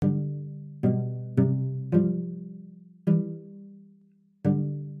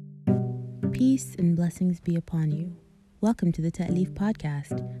Peace and blessings be upon you. Welcome to the Ta'leef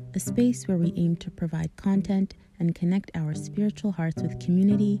Podcast, a space where we aim to provide content and connect our spiritual hearts with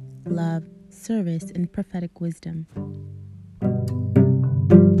community, love, service, and prophetic wisdom.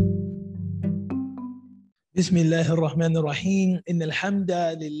 بسم الله الرحمن الرحيم إن الحمد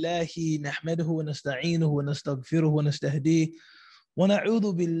لله نحمده ونستعينه ونستغفره ونستهديه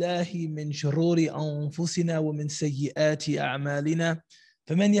ونعوذ بالله من شرور أنفسنا ومن سيئات أعمالنا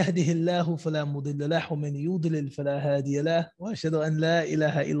فمن يهده الله فلا مضل له ومن يضلل فلا هادي له وأشهد أن لا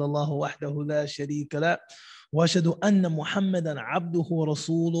إله إلا الله وحده لا شريك له وأشهد أن محمدا عبده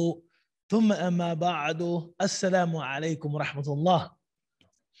ورسوله ثم أما بعد السلام عليكم ورحمة الله.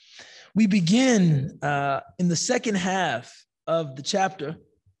 We begin in the second half of the chapter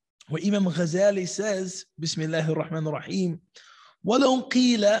where Imam Ghazali says, Bismillahir Rahmanir Rahim, وَلَوْ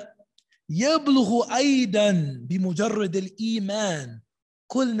قِيلَ يَبْلُغُ أَيْضًا بِمُجَرِّدِ الْإِيمَانِ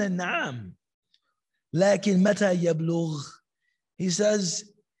قُلْنَا نَعَمْ لَكِنْ مَتَى يَبْلُغُ. He says,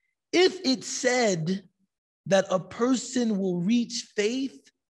 if it said that a person will reach faith,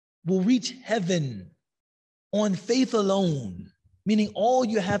 will reach heaven on faith alone, meaning all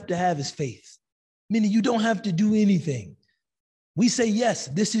you have to have is faith, meaning you don't have to do anything. We say, yes,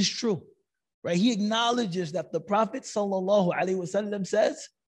 this is true, right? He acknowledges that the Prophet sallallahu alaihi wasallam says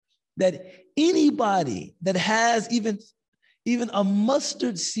that anybody that has even a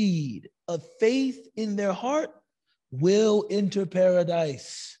mustard seed of faith in their heart will enter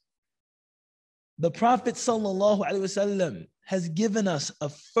paradise. The Prophet sallallahu alaihi wasallam has given us a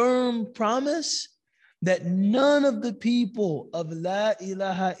firm promise that none of the people of La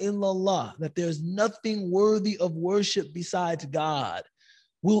ilaha illallah, that there's nothing worthy of worship besides God,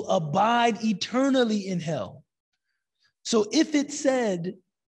 will abide eternally in hell. So if it said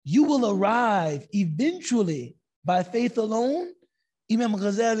you will arrive eventually by faith alone, Imam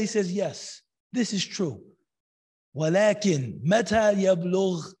Ghazali says, yes, this is true. وَلَكِنْ مَتَى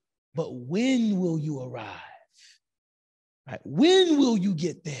يَبْلُغُ. But when will you arrive? Right? When will you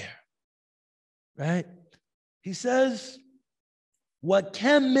get there? Right? He says,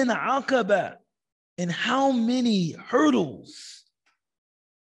 وَكَمْ مِنْ عَقَبَةٍ. And how many hurdles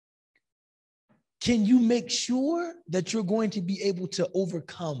can you make sure that you're going to be able to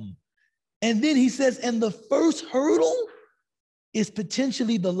overcome? And then he says, and the first hurdle is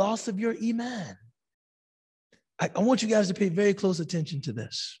potentially the loss of your iman. I want you guys to pay very close attention to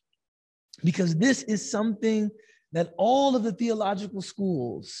this, because this is something that all of the theological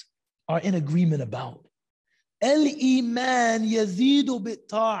schools are in agreement about. Al-Iman yazidu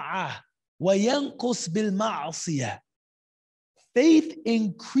bit-ta'ah wa yanqus bil-ma'asiyah. Faith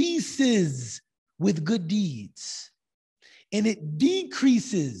increases with good deeds, and it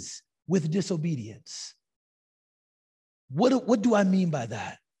decreases with disobedience. What do I mean by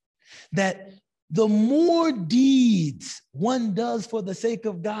that? That the more deeds one does for the sake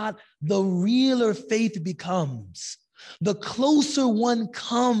of God, the realer faith becomes. The closer one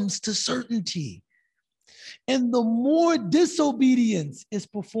comes to certainty. And the more disobedience is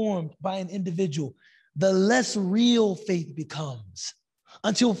performed by an individual, the less real faith becomes.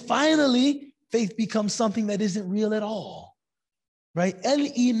 Until finally, faith becomes something that isn't real at all. Right?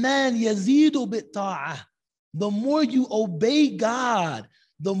 Al-Iman yazidu bit-ta'ah. The more you obey God,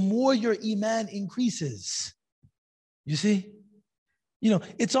 the more your iman increases. You see?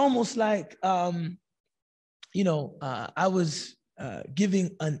 It's almost like, I was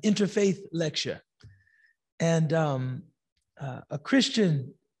giving an interfaith lecture, and a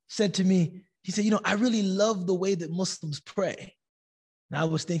Christian said to me, he said, I really love the way that Muslims pray. And I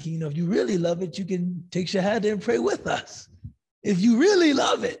was thinking, if you really love it, you can take Shahada and pray with us. If you really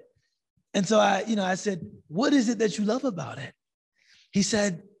love it. And so I said, what is it that you love about it? He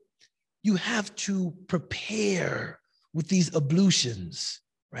said, you have to prepare with these ablutions,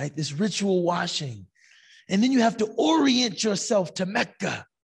 right? This ritual washing. And then you have to orient yourself to Mecca.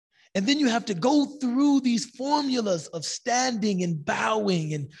 And then you have to go through these formulas of standing and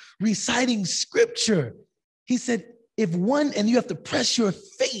bowing and reciting scripture. He said, and you have to press your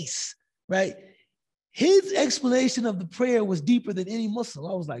face, right? His explanation of the prayer was deeper than any Muslim.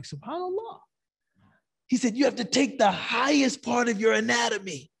 I was like, subhanAllah. He said, you have to take the highest part of your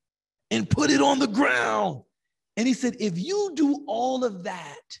anatomy and put it on the ground. And he said, if you do all of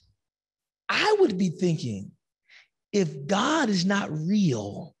that, I would be thinking, if God is not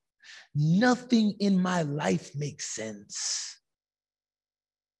real, nothing in my life makes sense.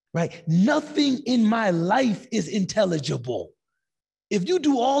 Right? Nothing in my life is intelligible. If you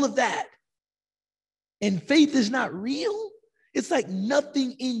do all of that and faith is not real, it's like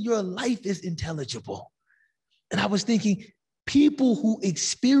nothing in your life is intelligible. And I was thinking, people who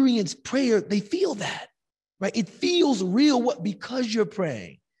experience prayer, they feel that, right? It feels real because you're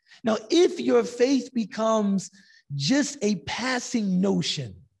praying. Now, if your faith becomes just a passing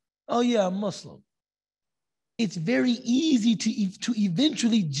notion, oh yeah, I'm Muslim, it's very easy to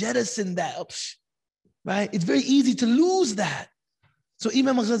eventually jettison that, right? It's very easy to lose that. So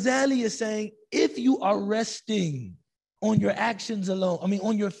Imam Ghazali is saying, if you are resting on your actions alone,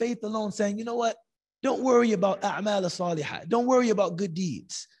 on your faith alone, saying, you know what? Don't worry about a'mal salihah. Don't worry about good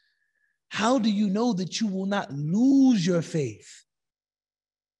deeds. How do you know that you will not lose your faith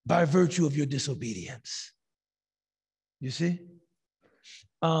by virtue of your disobedience? You see?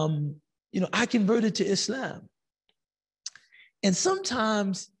 I converted to Islam. And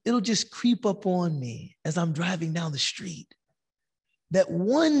sometimes it'll just creep up on me as I'm driving down the street that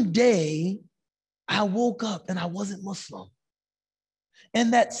one day I woke up and I wasn't Muslim.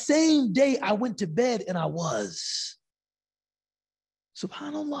 And that same day I went to bed and I was.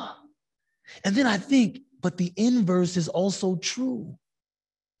 SubhanAllah. And then I think, but the inverse is also true.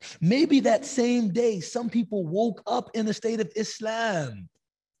 Maybe that same day, some people woke up in a state of Islam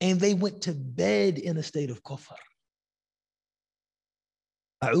and they went to bed in a state of kufr.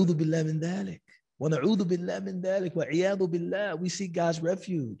 A'udhu billah min dhalik. Wa na'udhu billah min dhalik. Wa iyadhu billah. We seek God's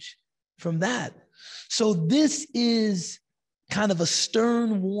refuge from that. So this is kind of a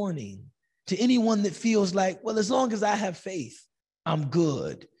stern warning to anyone that feels like, well, as long as I have faith, I'm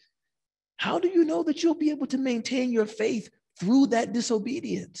good. How do you know that you'll be able to maintain your faith through that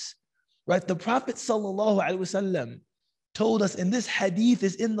disobedience? Right? The Prophet sallallahu alaihi wasallam told us, and this hadith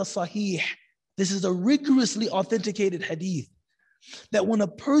is in the Sahih, this is a rigorously authenticated hadith, that when a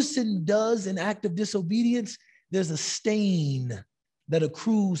person does an act of disobedience, there's a stain that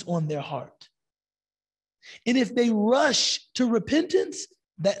accrues on their heart. And if they rush to repentance,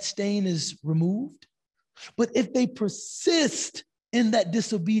 that stain is removed. But if they persist in that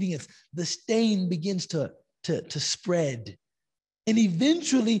disobedience, the stain begins to spread. And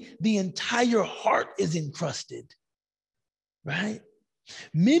eventually the entire heart is encrusted, right?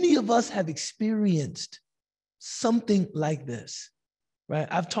 Many of us have experienced something like this, right?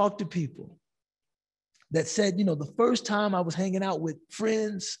 I've talked to people that said, the first time I was hanging out with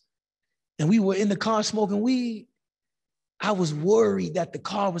friends and we were in the car smoking weed, I was worried that the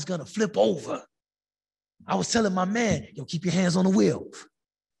car was gonna flip over. I was telling my man, keep your hands on the wheel.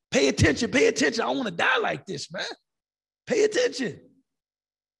 Pay attention. I don't wanna die like this, man. Pay attention.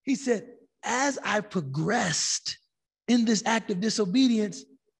 He said, as I progressed in this act of disobedience,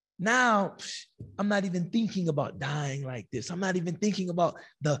 now I'm not even thinking about dying like this. I'm not even thinking about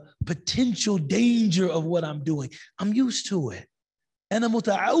the potential danger of what I'm doing. I'm used to it. And I'm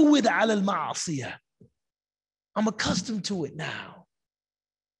accustomed to it now,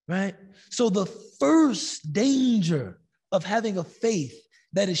 right? So the first danger of having a faith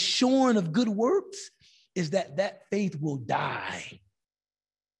that is shorn of good works is that faith will die.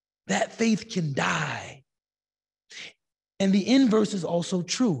 That faith can die. And the inverse is also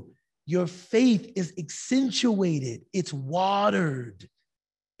true. Your faith is accentuated, it's watered,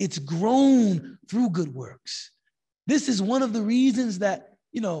 it's grown through good works. This is one of the reasons that,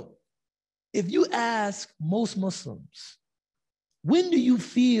 if you ask most Muslims, when do you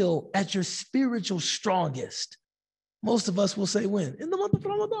feel at your spiritual strongest? Most of us will say when? In the month of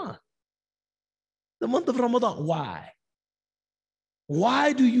Ramadan. The month of Ramadan. Why?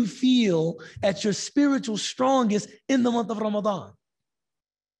 Why do you feel at your spiritual strongest in the month of Ramadan?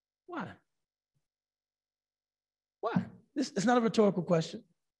 Why? Why? It's not a rhetorical question.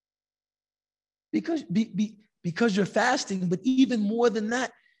 Because you're fasting, but even more than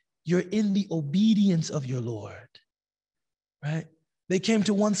that, you're in the obedience of your Lord, right? They came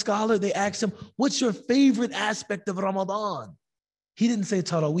to one scholar, they asked him, what's your favorite aspect of Ramadan? He didn't say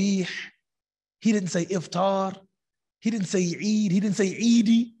Taraweeh. He didn't say Iftar. He didn't say Eid. He didn't say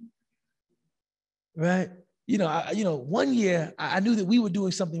Eidi, right? One year I knew that we were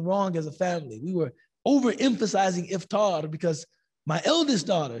doing something wrong as a family. We were overemphasizing Iftar because my eldest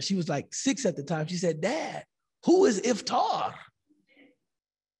daughter, she was like 6 at the time. She said, Dad, who is Iftar?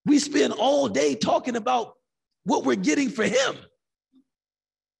 We spend all day talking about what we're getting for him.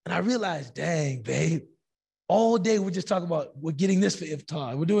 And I realized, dang, babe, all day we're just talking about we're getting this for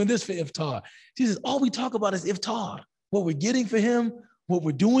Iftar. We're doing this for Iftar. She says, all we talk about is Iftar. What we're getting for him, what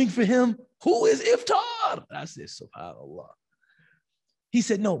we're doing for him. Who is Iftar? I said, SubhanAllah. He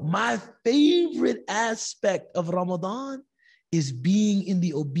said, no, my favorite aspect of Ramadan is being in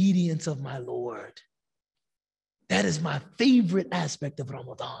the obedience of my Lord. That is my favorite aspect of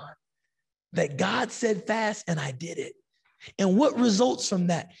Ramadan. That God said fast and I did it. And what results from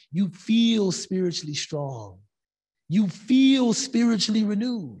that? You feel spiritually strong. You feel spiritually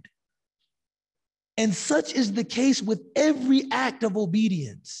renewed. And such is the case with every act of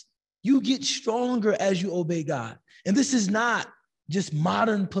obedience. You get stronger as you obey God. And this is not just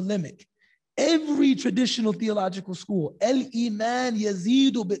modern polemic. Every traditional theological school, al-iman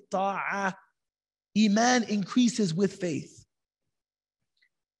yazidu bit-ta'ah, iman increases with faith.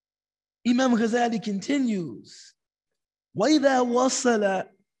 Imam Ghazali continues, وَإِذَا وَصَلَ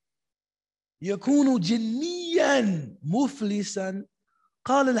يَكُونُ جِنِّيًّا مُفْلِسًا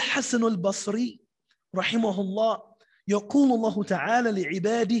قال الحسن البصري رحمه الله يقول الله تعالى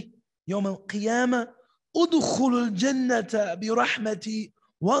لعباده يوم القيامة ادخلوا الجنة برحمتي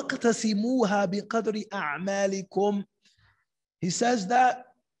واقتسموها بقدر أعمالكم. He says that,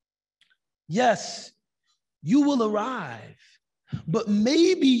 yes, you will arrive, but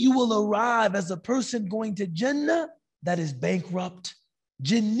maybe you will arrive as a person going to Jannah that is bankrupt.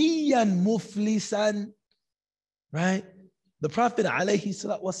 Jinniyan muflisan, right? The Prophet alayhi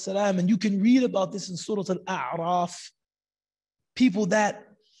salatu wasalam, and you can read about this in Surah Al-A'raf, people that,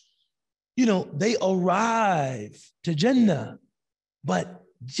 they arrive to Jannah, but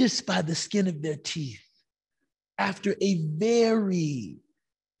just by the skin of their teeth, after a very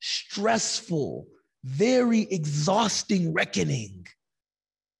stressful, very exhausting reckoning.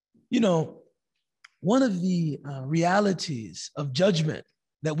 One of the realities of judgment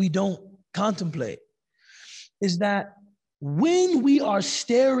that we don't contemplate is that when we are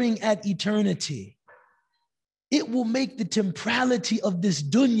staring at eternity, it will make the temporality of this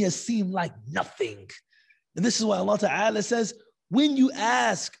dunya seem like nothing. And this is why Allah Ta'ala says, when you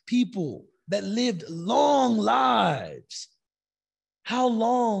ask people that lived long lives, how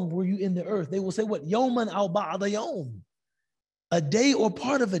long were you in the earth? They will say, what? Yawman aw ba'da yawm, a day or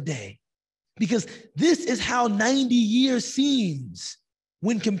part of a day. Because this is how 90 years seems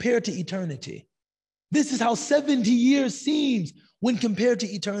when compared to eternity. This is how 70 years seems when compared to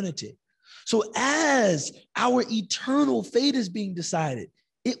eternity. So as our eternal fate is being decided,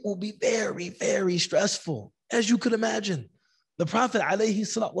 it will be very, very stressful, as you could imagine. The Prophet alayhi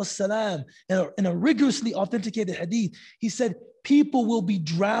salatu wasalam, in a rigorously authenticated hadith, he said, people will be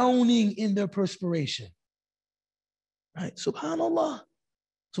drowning in their perspiration. Right? Subhanallah.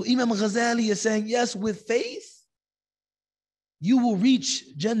 So Imam Ghazali is saying, yes, with faith, you will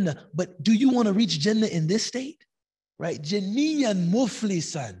reach Jannah. But do you want to reach Jannah in this state? Right? Janniyan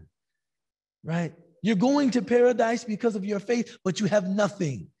muflisan. Right? You're going to paradise because of your faith, but you have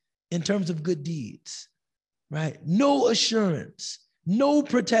nothing in terms of good deeds. Right? No assurance, no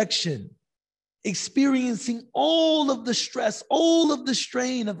protection, experiencing all of the stress, all of the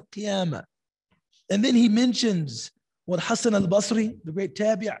strain of Qiyamah. And then he mentions what Hassan al-Basri, the great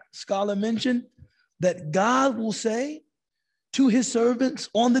tabi' scholar, mentioned, that God will say to his servants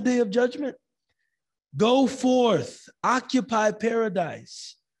on the day of judgment, go forth, occupy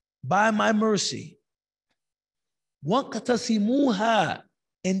paradise by my mercy. وَقْتَسِمُوهَا,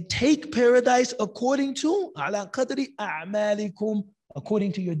 and take paradise according to عَلَى قَدْرِ أَعْمَالِكُمْ,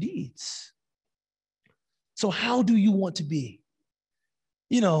 according to your deeds. So how do you want to be?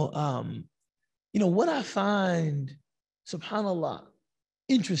 What I find, subhanallah,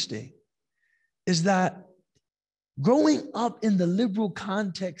 interesting is that growing up in the liberal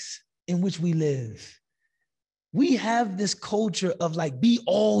context in which we live, we have this culture of like, be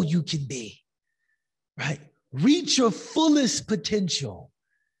all you can be, right? Reach your fullest potential.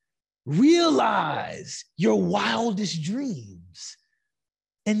 Realize your wildest dreams.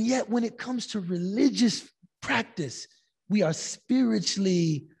 And yet when it comes to religious practice, we are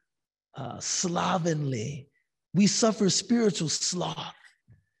spiritually slovenly. We suffer spiritual sloth.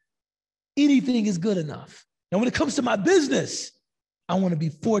 Anything is good enough. Now, when it comes to my business, I want to be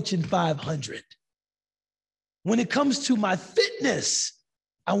Fortune 500. When it comes to my fitness,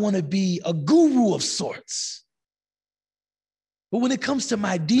 I want to be a guru of sorts. But when it comes to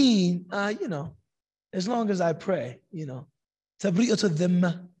my deen, as long as I pray, tabri'atu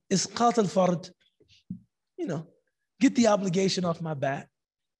dhimma, isqat al-fard, get the obligation off my back.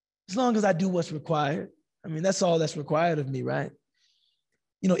 As long as I do what's required. I mean, that's all that's required of me, right?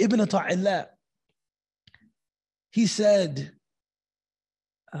 Ibn Ata'illah, he said,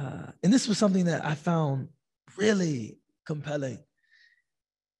 and this was something that I found really compelling.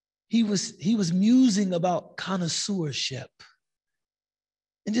 He was musing about connoisseurship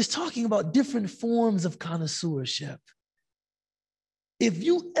and just talking about different forms of connoisseurship. If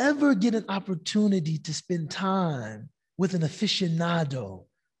you ever get an opportunity to spend time with an aficionado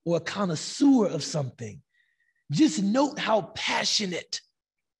or a connoisseur of something, just note how passionate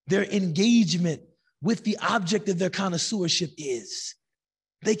their engagement with the object of their connoisseurship is.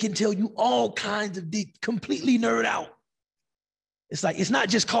 They can tell you all kinds of deep, completely nerd out. It's like, it's not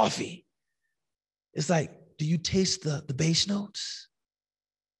just coffee. It's like, do you taste the base notes?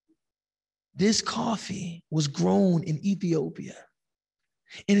 This coffee was grown in Ethiopia.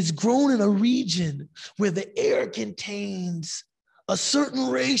 And it's grown in a region where the air contains a certain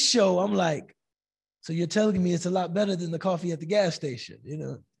ratio. I'm like, so you're telling me it's a lot better than the coffee at the gas station, you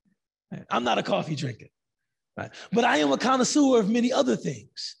know? I'm not a coffee drinker, right? But I am a connoisseur of many other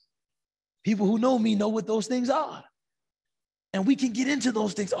things. People who know me know what those things are. And we can get into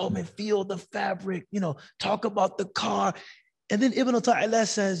those things. Oh man, feel the fabric, you know, talk about the car. And then Ibn Ta'ala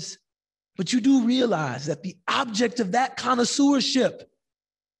says, but you do realize that the object of that connoisseurship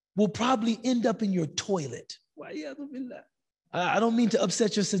will probably end up in your toilet. I don't mean to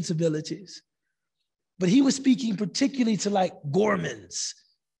upset your sensibilities, but he was speaking particularly to like gourmands,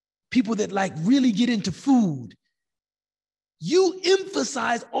 people that like really get into food. You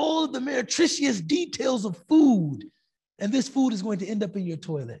emphasize all of the meretricious details of food, and this food is going to end up in your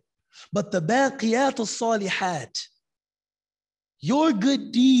toilet. But the baqiyat al-salihat, your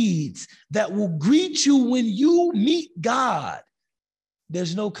good deeds that will greet you when you meet God,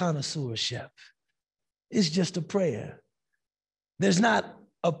 there's no connoisseurship. It's just a prayer. There's not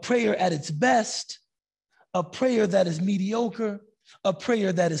a prayer at its best, a prayer that is mediocre, a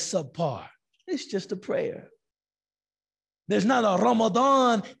prayer that is subpar. It's just a prayer. There's not a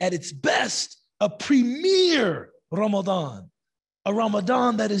Ramadan at its best, a premier Ramadan, a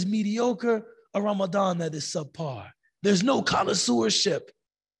Ramadan that is mediocre, a Ramadan that is subpar. There's no connoisseurship.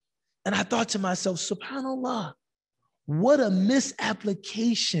 And I thought to myself, subhanAllah, what a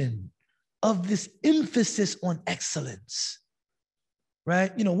misapplication of this emphasis on excellence,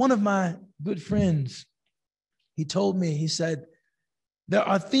 right? You know, one of my good friends, he told me, he said, there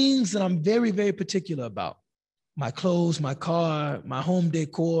are things that I'm very, very particular about. My clothes, my car, my home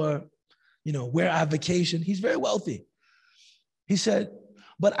decor, you know, where I vacation. He's very wealthy. He said,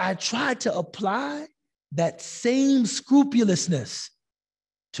 but I try to apply that same scrupulousness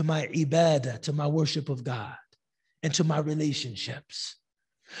to my ibadah, to my worship of God, and to my relationships.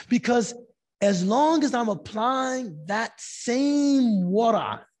 Because as long as I'm applying that same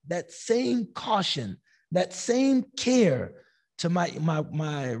wara, that same caution, that same care to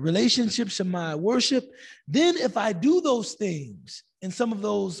my relationships and my worship, then if I do those things and some of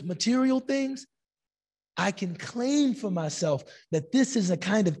those material things, I can claim for myself that this is a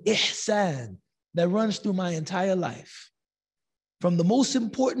kind of ihsan that runs through my entire life. From the most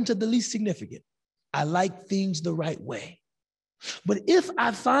important to the least significant, I like things the right way. But if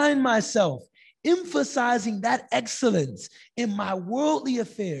I find myself emphasizing that excellence in my worldly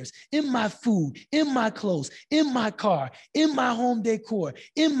affairs, in my food, in my clothes, in my car, in my home decor,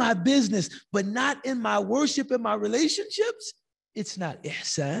 in my business, but not in my worship and my relationships, it's not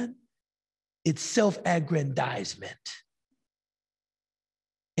ihsan, it's self-aggrandizement.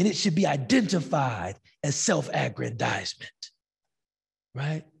 And it should be identified as self-aggrandizement,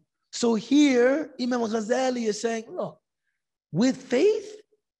 right? So here, Imam Ghazali is saying, look, with faith,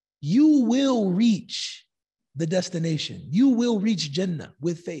 you will reach the destination. You will reach Jannah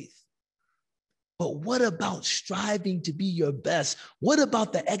with faith. But what about striving to be your best? What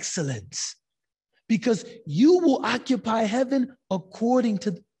about the excellence? Because you will occupy heaven according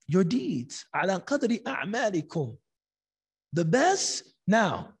to your deeds. Ala qadri a'malikum. The best.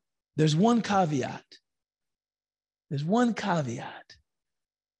 Now, there's one caveat. There's one caveat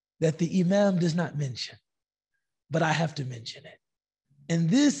that the Imam does not mention, but I have to mention it. And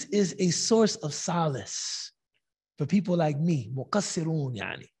this is a source of solace for people like me, muqassirun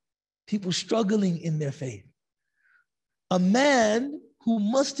yani, people struggling in their faith. A man who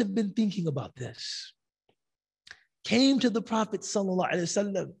must have been thinking about this came to the Prophet sallallahu alaihi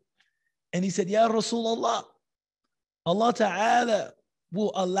wasallam and he said, Ya Rasulullah, Allah Ta'ala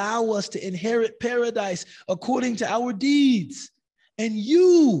will allow us to inherit paradise according to our deeds. And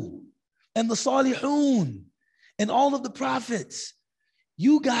you and the Salihun and all of the prophets,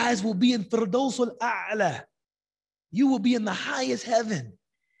 you guys will be in Firdaus al-A'la. You will be in the highest heaven.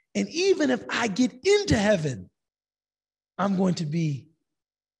 And even if I get into heaven, I'm going to be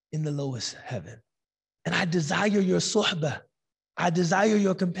in the lowest heaven. And I desire your suhbah. I desire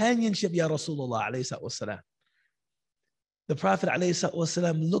your companionship, Ya Rasulullah alayhi wasallam. The Prophet alayhi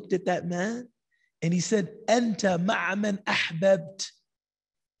wasallam looked at that man and he said, Anta ma'a man ahbabt.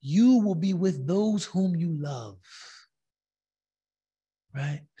 You will be with those whom you love.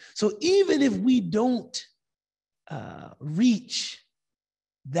 Right? So even if we don't reach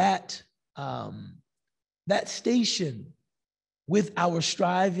that station with our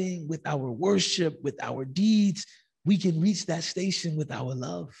striving, with our worship, with our deeds, we can reach that station with our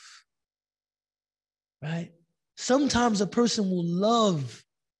love, right? Sometimes a person will love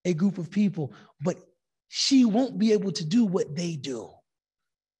a group of people, but she won't be able to do what they do.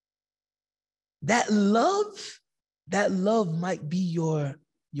 That love might be your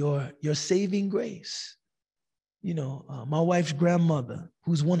saving grace. You know, my wife's grandmother,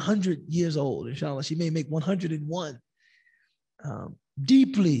 who's 100 years old, inshallah, she may make 101,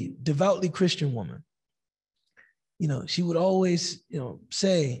 deeply, devoutly Christian woman. You know, she would always, you know,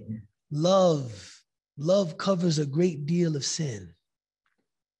 say, love covers a great deal of sin.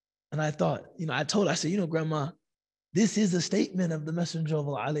 And I thought, you know, I told her, I said, you know, Grandma, this is a statement of the Messenger of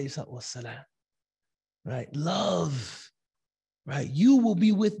Allah, alayhi salatu, right? Love, right? You will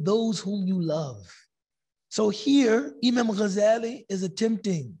be with those whom you love. So here, Imam Ghazali is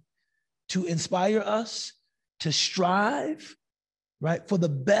attempting to inspire us to strive, right, for the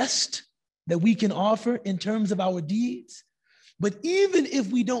best that we can offer in terms of our deeds. But even if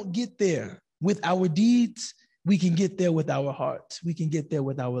we don't get there with our deeds, we can get there with our hearts. We can get there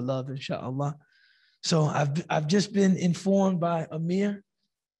with our love, inshallah. So I've just been informed by Amir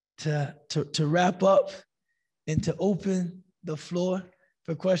to wrap up and to open the floor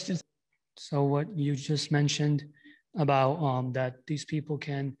for questions. So what you just mentioned about that these people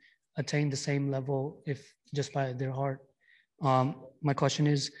can attain the same level if just by their heart. My question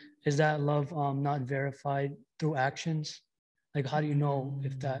is that love not verified through actions? Like, how do you know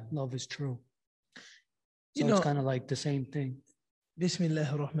if that love is true? So it's kind of like the same thing.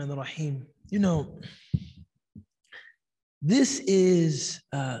 Bismillahir Rahmanir Rahim. You know, this is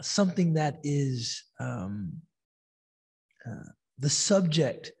something that is the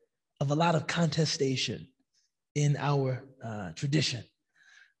subject of a lot of contestation in our tradition.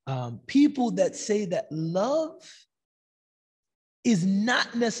 People that say that love is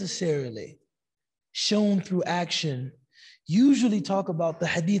not necessarily shown through action usually talk about the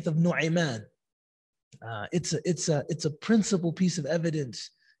hadith of Nu'ayman. It's a principal piece of evidence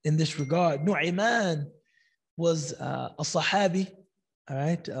in this regard. Nu'ayman was a Sahabi, all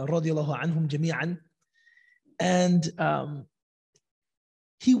right, radiyallahu anhum jami'an, and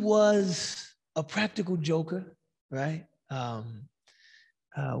he was a practical joker, right?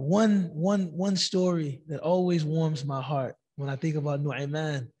 One story that always warms my heart when I think about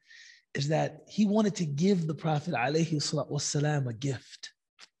Nu'ayman is that he wanted to give the Prophet alayhi salatu wasalam a gift,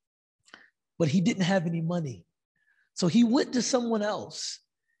 but he didn't have any money. So he went to someone else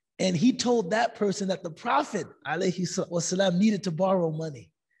and he told that person that the Prophet alayhi salatu wasalam needed to borrow money.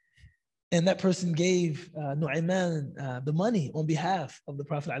 And that person gave Nu'ayman the money on behalf of the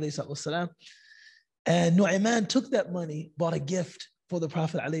Prophet alayhi salatu wasalam. And Nu'ayman took that money, bought a gift for the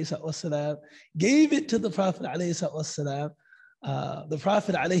Prophet alayhi salatu wasalam, gave it to the Prophet alayhi salatu wasalam. The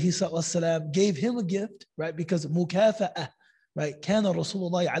Prophet alayhi salatu wasalam gave him a gift, right? Because mukafa'ah, right? Kana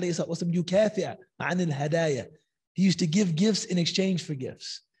Rasulullah alayhi salatu wasalam yukafi'a an al-hadaya. He used to give gifts in exchange for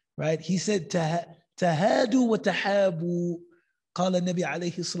gifts, right? He said, tahadu wa tahabu, qala Nabi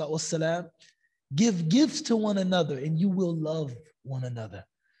alayhi salatu wasalam, give gifts to one another and you will love one another,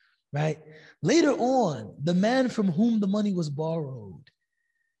 right? Later on, the man from whom the money was borrowed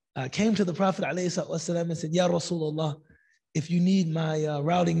came to the Prophet alayhi salatu wasalam and said, Ya Rasulullah, if you need my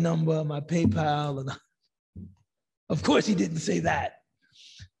routing number, my PayPal, and of course he didn't say that,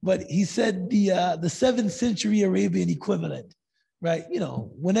 but he said the 7th century Arabian equivalent, right? You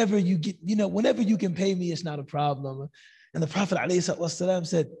know, whenever you can pay me, it's not a problem. And the Prophet ﷺ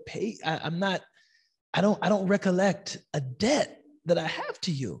said, I don't recollect a debt that I have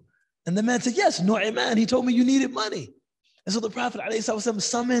to you. And the man said, yes, Nu'ayman, he told me you needed money. And so the Prophet ﷺ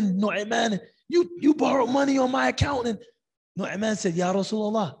summoned Nu'ayman, you borrowed money on my account. And Nu'ayman said, Ya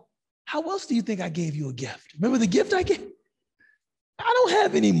Rasulullah, how else do you think I gave you a gift? Remember the gift I gave? I don't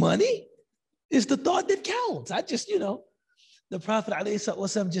have any money. It's the thought that counts. I just, the Prophet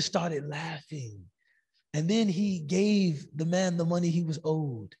ﷺ just started laughing. And then he gave the man the money he was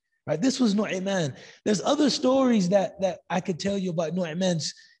owed, right? This was Nu'ayman. There's other stories that I could tell you about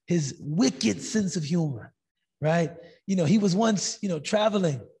Nu'ayman's, his wicked sense of humor, right? He was once,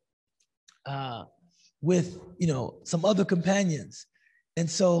 traveling with, some other companions. And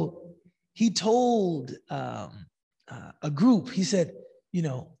so he told a group, he said,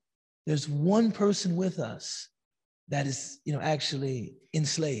 there's one person with us that is, actually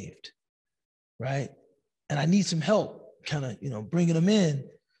enslaved, right? And I need some help kind of, bringing him in.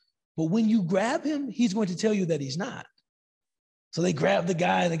 But when you grab him, he's going to tell you that he's not. So they grab the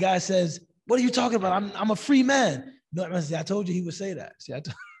guy and the guy says, what are you talking about? I'm a free man. No, I told you he would say that. See,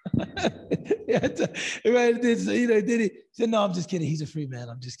 Right? You know, did he said, no, I'm just kidding. He's a free man.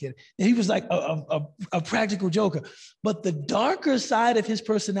 I'm just kidding. And he was like a practical joker. But the darker side of his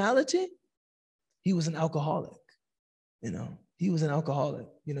personality, he was an alcoholic. You know, he was an alcoholic.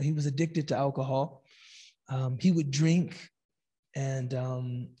 You know, he was addicted to alcohol. He would drink.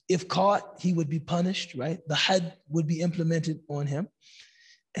 And if caught, he would be punished, right? The had would be implemented on him.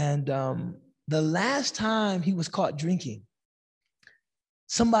 And the last time he was caught drinking,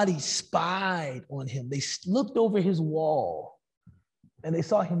 somebody spied on him. They looked over his wall and they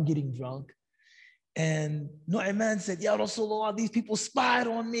saw him getting drunk. And Nu'ayman said, Ya Rasulullah, these people spied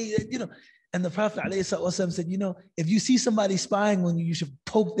on me, you know. And the Prophet ﷺ said, you know, if you see somebody spying on you, you should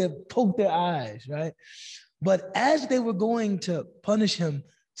poke their eyes, right? But as they were going to punish him,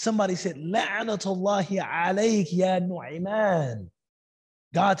 somebody said, La'natullahi alayk ya Nu'ayman.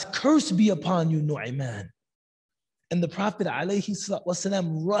 God's curse be upon you, Nu'ayman. And the Prophet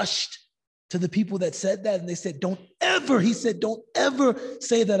ﷺ rushed to the people that said that, and they said, don't ever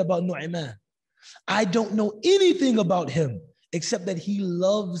say that about Nu'ayman. I don't know anything about him except that he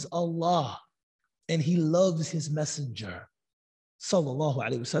loves Allah and he loves his messenger, sallallahu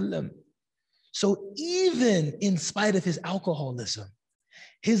alaihi wasallam. So even in spite of his alcoholism,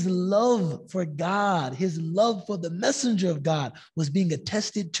 his love for God, his love for the messenger of God was being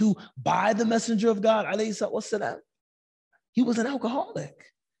attested to by the messenger of God, alayhi wasallam. He was an alcoholic.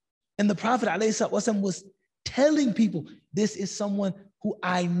 And the Prophet ﷺ was telling people, this is someone who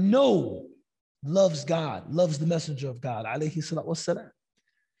I know loves God, loves the messenger of God, alayhi wasallam.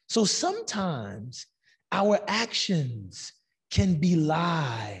 So sometimes our actions can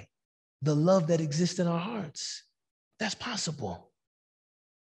belie the love that exists in our hearts. That's possible,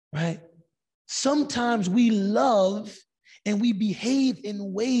 right? Sometimes we love and we behave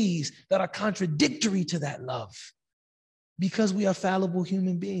in ways that are contradictory to that love, because we are fallible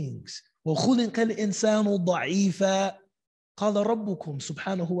human beings. وَخُلِقَ الْإِنسَانُ ضَعِيفًا قَالَ رَبُّكُمْ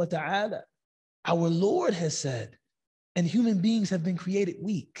سُبْحَانَهُ وَتَعَالَى. Our Lord has said, and human beings have been created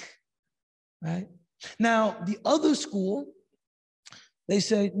weak, right? Now, the other school, they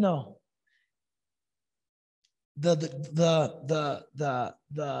say, no. The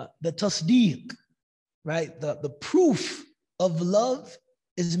tasdeeq, right? The proof of love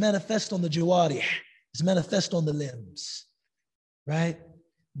is manifest on the jawarih, is manifest on the limbs, right?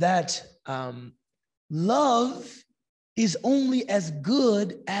 That love is only as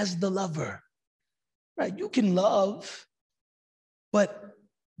good as the lover, right? You can love, but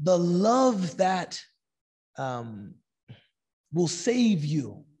the love that will save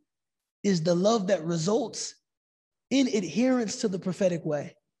you is the love that results in adherence to the prophetic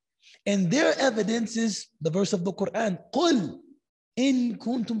way. And their evidence is the verse of the Quran, قُلْ إِن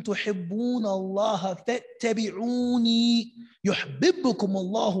كُنْتُمْ تُحِبُّونَ اللَّهَ فَاتَّبِعُونِي يُحْبِبُكُمُ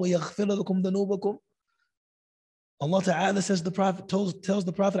اللَّهُ وَيَغْفِرُ لَكُمْ ذُنُوبَكُمْ. Allah Ta'ala says, the Prophet tells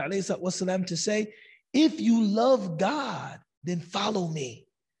the Prophet ﷺ to say, if you love God, then follow me.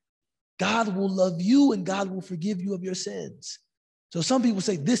 God will love you and God will forgive you of your sins. So some people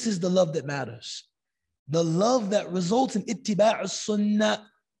say this is the love that matters. The love that results in ittiba' as-sunnah,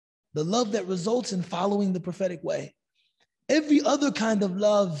 the love that results in following the prophetic way. Every other kind of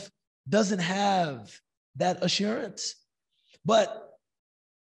love doesn't have that assurance. But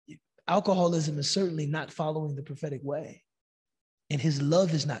alcoholism is certainly not following the prophetic way, and his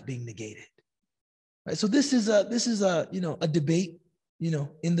love is not being negated. Right? So this is a debate,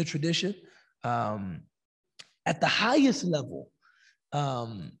 in the tradition. At the highest level,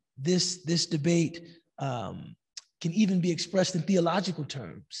 this debate can even be expressed in theological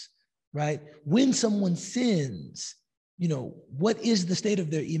terms, right? When someone sins, what is the state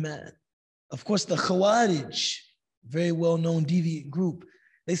of their iman? Of course, the Khawarij, very well-known deviant group,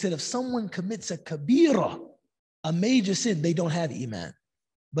 they said if someone commits a kabira, a major sin, they don't have iman.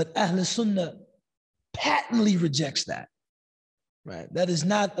 But Ahl Sunnah patently rejects that, right? That is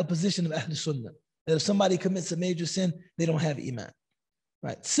not a position of Ahl Sunnah, that if somebody commits a major sin, they don't have iman,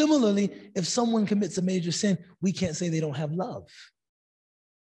 right? Similarly, if someone commits a major sin, we can't say they don't have love,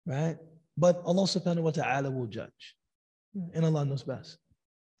 right? But Allah subhanahu wa ta'ala will judge, and Allah knows best.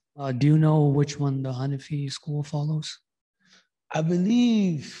 Do you know which one the Hanafi school follows? I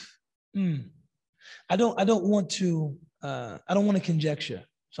believe, I don't want to conjecture.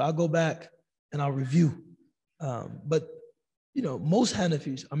 So I'll go back and I'll review. But most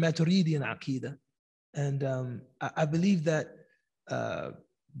Hanafis are Maturidi in Aqidah. And I believe that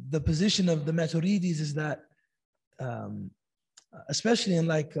the position of the Maturidis is that, especially in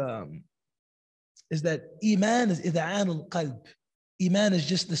is that Iman is ida'an al-qalb. Iman is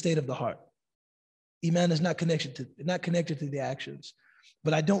just the state of the heart. Iman is not connected to the actions.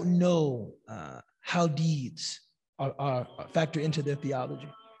 but I don't know how deeds are factor into their theology.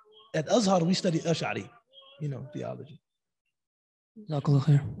 At Azhar, we study Ash'ari, theology.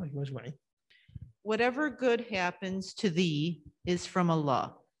 Whatever good happens to thee is from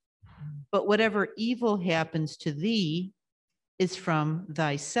Allah, but whatever evil happens to thee is from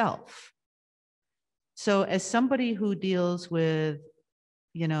thyself. So as somebody who deals with,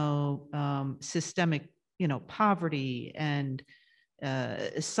 systemic, poverty and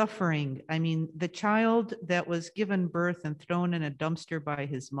suffering, I mean, the child that was given birth and thrown in a dumpster by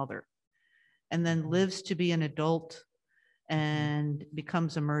his mother and then lives to be an adult and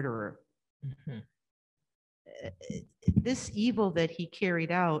becomes a murderer. Mm-hmm. This evil that he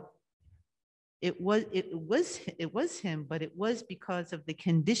carried out, it was him, but it was because of the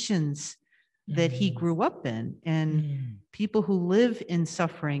conditions that he grew up in. And people who live in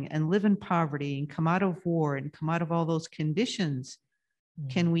suffering and live in poverty and come out of war and come out of all those conditions,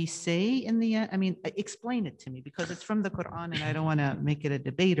 can we say in the end, I mean, explain it to me, because it's from the Quran and I don't want to make it a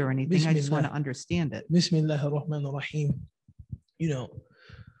debate or anything. Bismillah. I just want to understand it. Bismillah ar-Rahman ar-Rahim.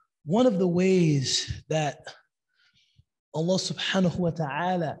 One of the ways that Allah subhanahu wa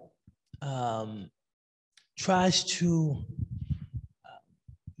ta'ala tries to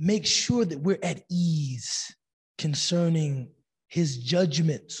make sure that we're at ease concerning his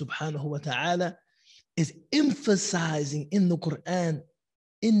judgment subhanahu wa ta'ala is emphasizing in the Quran,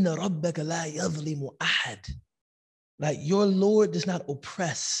 inna rabbaka la yadhlimu ahad. Like, your Lord does not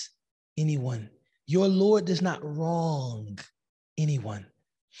oppress anyone. Your Lord does not wrong anyone.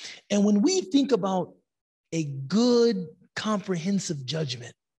 And when we think about a good, comprehensive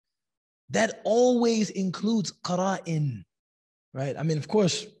judgment, that always includes qara'in, right? I mean, of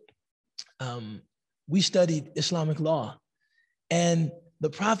course, we studied Islamic law, and the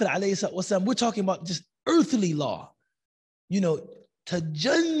Prophet ﷺ, we're talking about just earthly law,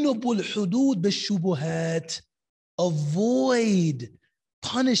 tajannubul hudud bishubuhat, avoid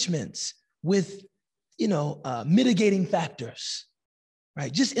punishments with, mitigating factors,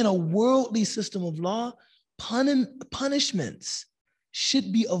 right? Just in a worldly system of law, punishments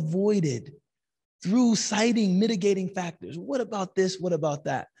should be avoided through citing mitigating factors. What about this? What about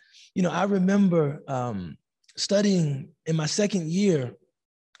that? I remember studying in my second year,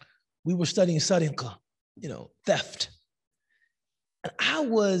 we were studying sariqa, theft. And I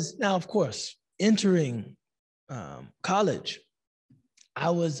was, now of course, entering college, I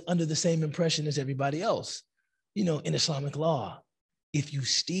was under the same impression as everybody else, in Islamic law. If you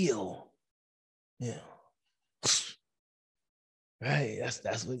steal, right,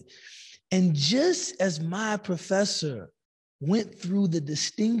 that's what. And just as my professor went through the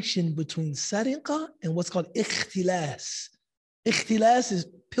distinction between sariqa and what's called ikhtilas. Ikhtilas is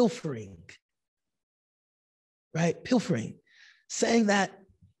pilfering, right? Pilfering, saying that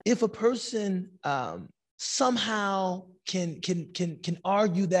if a person somehow can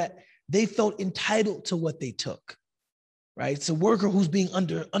argue that they felt entitled to what they took, right? It's a worker who's being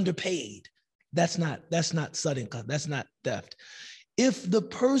underpaid. That's not sariqa. That's not theft. If the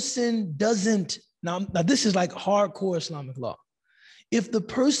person doesn't, now this is like hardcore Islamic law. If the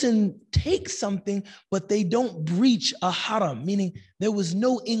person takes something, but they don't breach a haram, meaning there was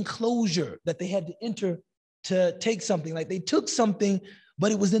no enclosure that they had to enter to take something, like they took something,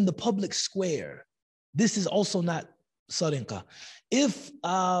 but it was in the public square, this is also not sariqa. If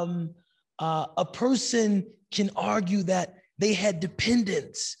a person can argue that they had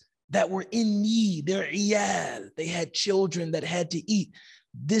dependents that were in need, their iyal, they had children that had to eat,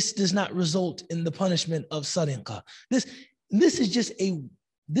 this does not result in the punishment of sariqa. This is just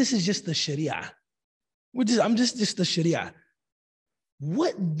the Sharia. I'm just the Sharia.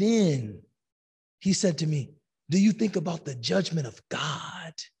 What then, he said to me, do you think about the judgment of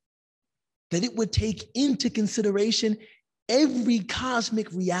God? That it would take into consideration every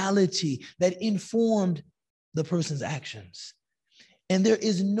cosmic reality that informed the person's actions. And there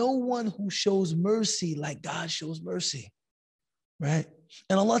is no one who shows mercy like God shows mercy, right?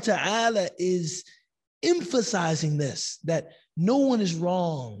 And Allah Ta'ala is emphasizing this, that no one is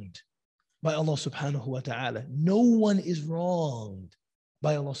wronged by Allah Subhanahu wa Ta'ala. No one is wronged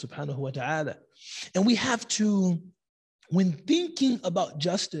by Allah Subhanahu wa Ta'ala. And we have to, when thinking about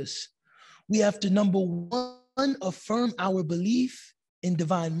justice, we have to, number one, affirm our belief in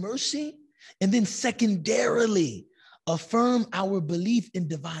divine mercy, and then secondarily, affirm our belief in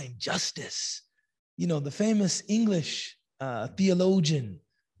divine justice. The famous English theologian,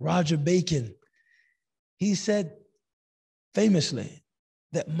 Roger Bacon, he said famously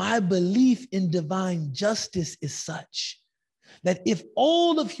that my belief in divine justice is such that if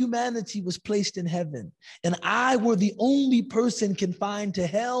all of humanity was placed in heaven and I were the only person confined to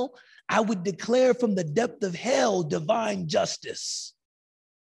hell, I would declare from the depth of hell divine justice,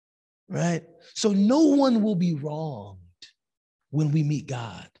 right? So no one will be wronged when we meet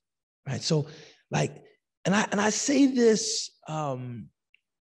God, right? So like, and I say this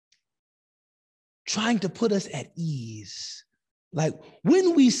trying to put us at ease. Like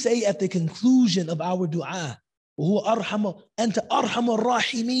when we say at the conclusion of our dua, you are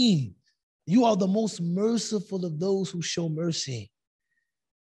the most merciful of those who show mercy.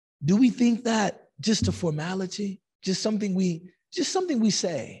 Do we think that just a formality, just something we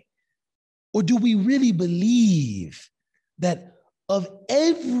say? Or do we really believe that of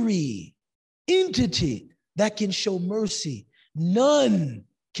every entity that can show mercy, none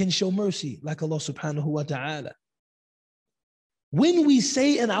can show mercy like Allah subhanahu wa ta'ala? When we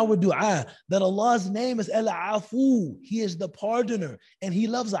say in our dua that Allah's name is Al-Afu, He is the pardoner, and He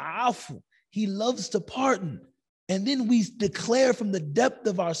loves Afu, He loves to pardon. And then we declare from the depth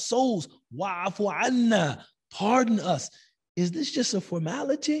of our souls, Wa'afu anna, pardon us. Is this just a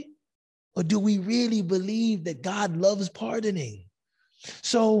formality? Or do we really believe that God loves pardoning?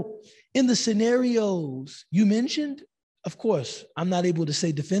 So in the scenarios you mentioned, of course, I'm not able to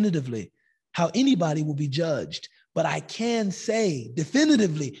say definitively how anybody will be judged, but I can say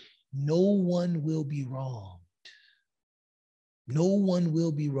definitively, no one will be wronged. No one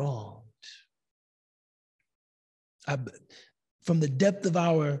will be wronged. From the depth of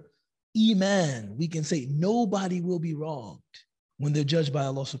our iman, we can say nobody will be wronged when they're judged by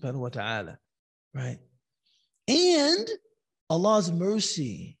Allah subhanahu wa ta'ala, right? And Allah's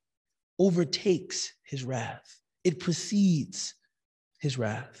mercy overtakes His wrath. It precedes His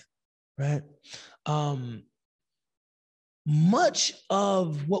wrath, right? Much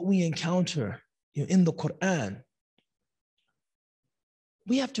of what we encounter in the Quran,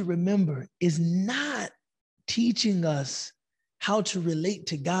 we have to remember, is not teaching us how to relate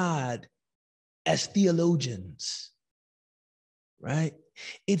to God as theologians, right?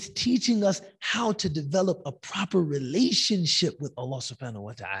 It's teaching us how to develop a proper relationship with Allah subhanahu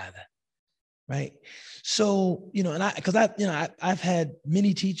wa ta'ala, right? So, I've had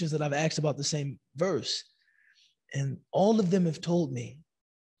many teachers that I've asked about the same verse, and all of them have told me,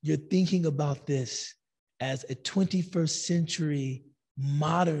 you're thinking about this as a 21st century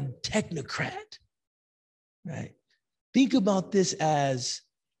modern technocrat, right? Think about this as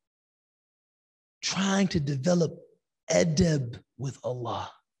trying to develop adab with Allah,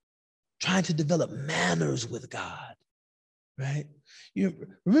 trying to develop manners with God, right? You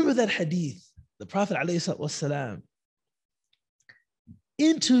remember that hadith, the Prophet ﷺ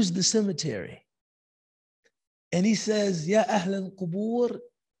enters the cemetery and he says, Ya ahl al-qubur,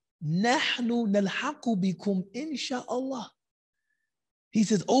 nahnu nalhaqu bikum insha'Allah. He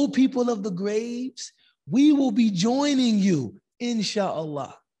says, O people of the graves, we will be joining you,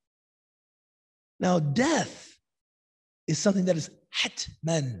 insha'Allah. Now, death is something that is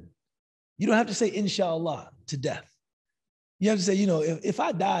hatman. You don't have to say insha'Allah to death. You have to say, if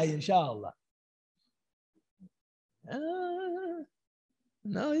I die, insha'Allah.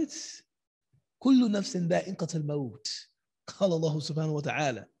 No, it's kullu nafsin dha'iqatul maut. Qala Allah subhanahu wa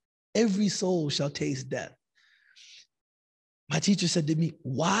ta'ala. Every soul shall taste death. My teacher said to me,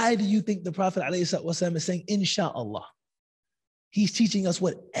 why do you think the Prophet ﷺ is saying, insha'Allah? He's teaching us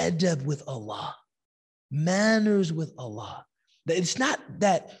what adab with Allah, manners with Allah. That it's not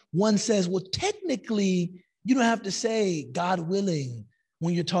that one says, well, technically, you don't have to say God willing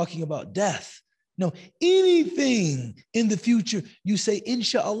when you're talking about death. No, anything in the future, you say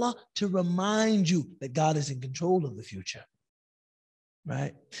insha'Allah to remind you that God is in control of the future.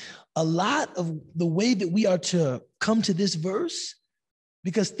 Right? A lot of the way that we are to come to this verse,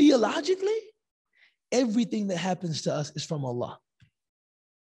 because theologically, everything that happens to us is from Allah.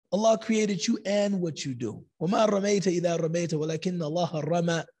 Allah created you and what you do. وَمَا رَمَيْتَ إِذَا رَمَيْتَ وَلَكِنَّ اللَّهَ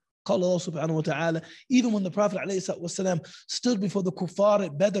رَمَى. قال Allah subhanahu wa ta'ala, even when the Prophet ﷺ stood before the kuffar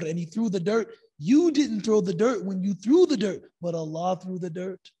at Badr and he threw the dirt, you didn't throw the dirt when you threw the dirt, but Allah threw the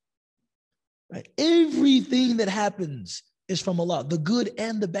dirt. Right? Everything that happens is from Allah, the good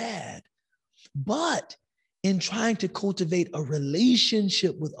and the bad. But in trying to cultivate a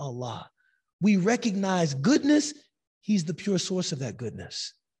relationship with Allah, we recognize goodness. He's the pure source of that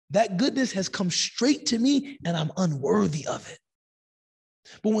goodness. That goodness has come straight to me and I'm unworthy of it.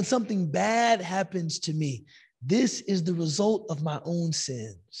 But when something bad happens to me, this is the result of my own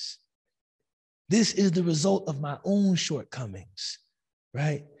sins. This is the result of my own shortcomings,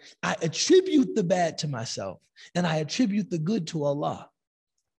 right? I attribute the bad to myself and I attribute the good to Allah.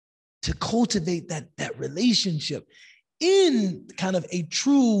 To cultivate that relationship, in kind of a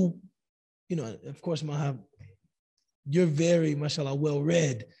true, of course, Mahab, you're very, mashallah,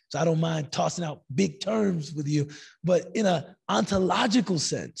 well-read, so I don't mind tossing out big terms with you, but in an ontological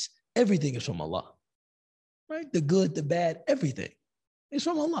sense, everything is from Allah, right? The good, the bad, everything is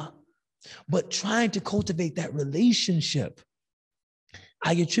from Allah. But trying to cultivate that relationship,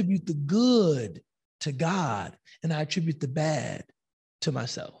 I attribute the good to God and I attribute the bad to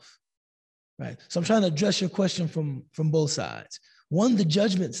myself, right? So I'm trying to address your question from both sides. One, the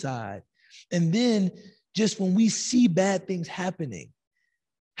judgment side, and then just when we see bad things happening,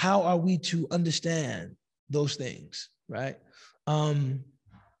 how are we to understand those things, right?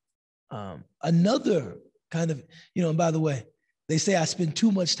 Another kind of, and by the way, they say I spend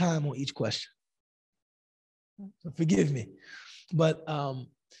too much time on each question. So forgive me. But,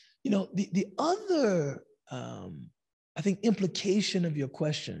 the other, I think, implication of your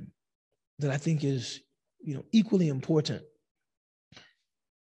question that I think is, equally important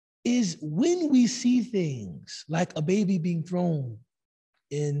is when we see things like a baby being thrown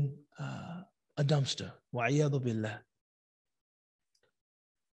in a dumpster, wa'iyadu billah,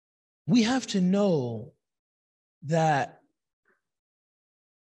 we have to know that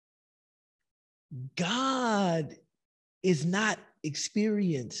God is not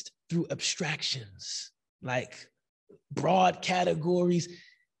experienced through abstractions, like broad categories.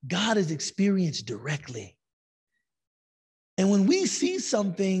 God is experienced directly. And when we see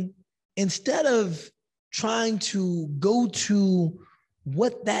something, instead of trying to go to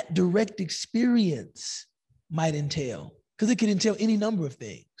what that direct experience might entail, because it could entail any number of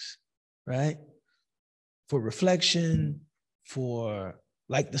things, right? For reflection, for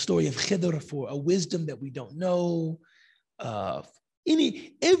like the story of Khidr, for a wisdom that we don't know,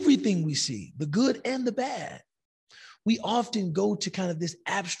 everything we see, the good and the bad. We often go to kind of this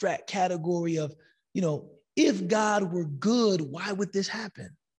abstract category of, if God were good, why would this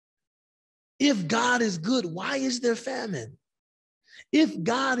happen? If God is good, why is there famine? If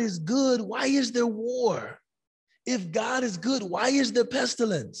God is good, why is there war? If God is good, why is there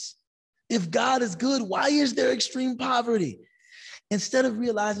pestilence? If God is good, why is there extreme poverty? Instead of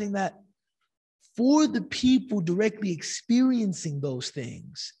realizing that for the people directly experiencing those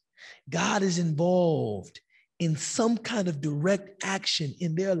things, God is involved in some kind of direct action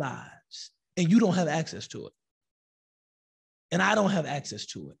in their lives, and you don't have access to it. And I don't have access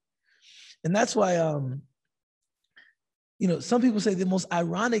to it. And that's why, some people say the most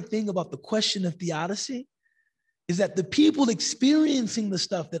ironic thing about the question of theodicy is that the people experiencing the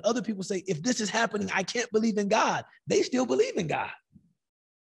stuff that other people say, if this is happening, I can't believe in God, they still believe in God.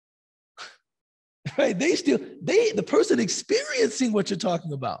 Right? The person experiencing what you're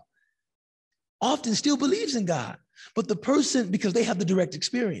talking about often still believes in God. But the person, because they have the direct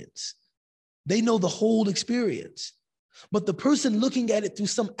experience, they know the whole experience. But the person looking at it through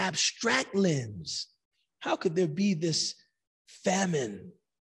some abstract lens, how could there be this famine,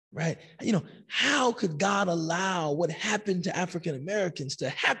 right? How could God allow what happened to African Americans to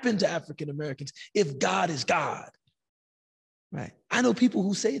happen to African Americans if God is God, right? I know people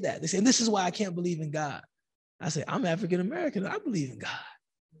who say that. They say, and this is why I can't believe in God. I say, I'm African American. I believe in God.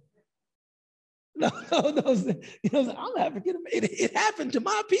 No, I'm African American. It happened to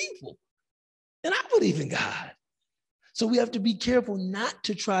my people, and I believe in God. So we have to be careful not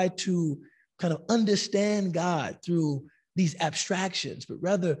to try to kind of understand God through these abstractions, but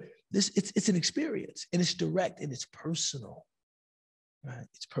rather it's an experience, and it's direct and it's personal, right?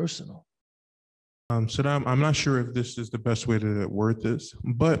 It's personal. Saddam, I'm not sure if this is the best way to word this,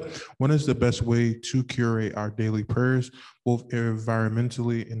 but what is the best way to curate our daily prayers, both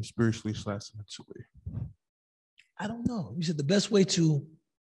environmentally and spiritually / mentally? I don't know. You said the best way to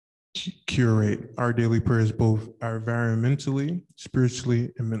curate our daily prayers, both environmentally,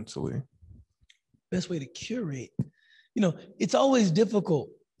 spiritually, and mentally. Best way to curate. It's always difficult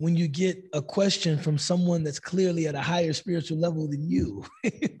when you get a question from someone that's clearly at a higher spiritual level than you.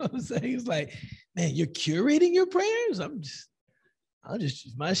 You know what I'm saying? It's like, man, you're curating your prayers? I'm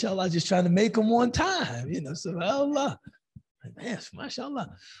just, mashallah, just trying to make them on time, subhanAllah. Like, man,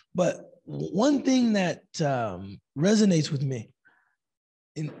 mashallah. But one thing that resonates with me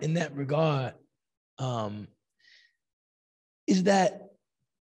in that regard is that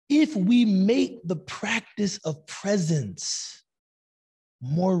if we make the practice of presence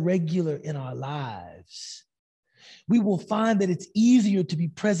more regular in our lives, we will find that it's easier to be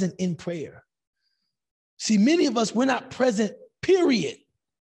present in prayer. See, many of us, we're not present, period.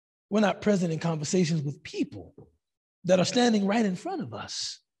 We're not present in conversations with people that are standing right in front of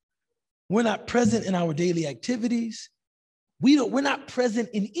us. We're not present in our daily activities. We're not present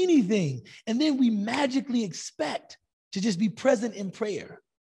in anything. And then we magically expect to just be present in prayer,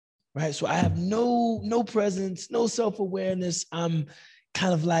 right? So I have no presence, no self-awareness. I'm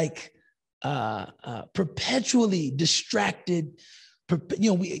kind of like perpetually distracted.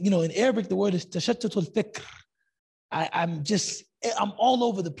 In Arabic, the word is tashattatul fikr. I'm all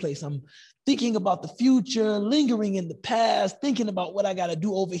over the place. I'm thinking about the future, lingering in the past, thinking about what I got to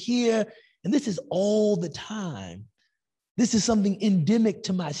do over here. And this is all the time. This is something endemic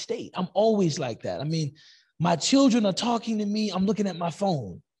to my state. I'm always like that. I mean, my children are talking to me. I'm looking at my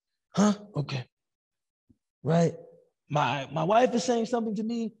phone. Huh? Okay. Right. My wife is saying something to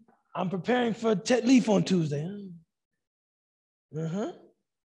me. I'm preparing for Tet-Leaf on Tuesday. Uh-huh.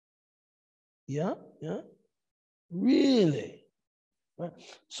 Yeah. Really? Right.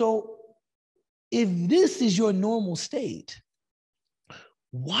 So if this is your normal state,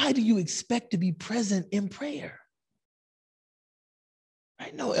 why do you expect to be present in prayer?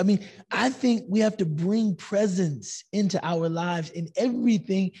 Right? No, I mean, I think we have to bring presence into our lives in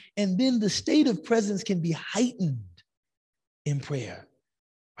everything, and then the state of presence can be heightened in prayer,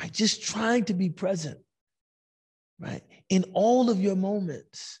 right? Just trying to be present, right? In all of your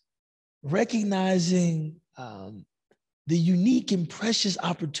moments, recognizing the unique and precious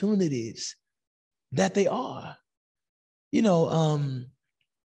opportunities that they are.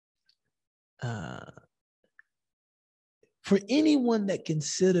 For anyone that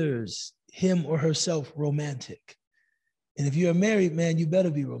considers him or herself romantic, and if you're a married man, you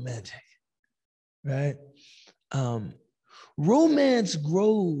better be romantic, right? Romance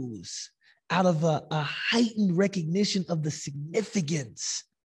grows out of a heightened recognition of the significance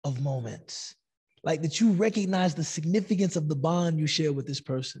of moments, like that you recognize the significance of the bond you share with this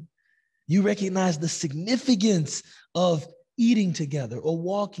person. You recognize the significance of eating together or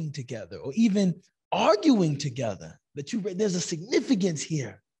walking together or even arguing together, that there's a significance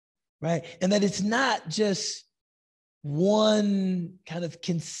here, right? And that it's not just one kind of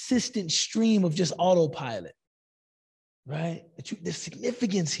consistent stream of just autopilot, right? There's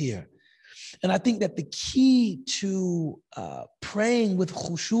significance here. And I think that the key to praying with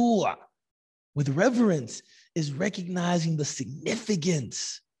khushu', with reverence, is recognizing the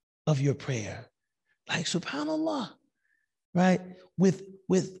significance of your prayer. Like, subhanAllah, right? With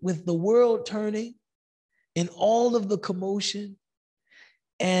the world turning and all of the commotion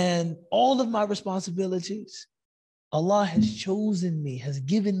and all of my responsibilities, Allah has chosen me, has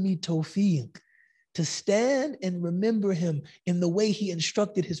given me tawfiq to stand and remember him in the way he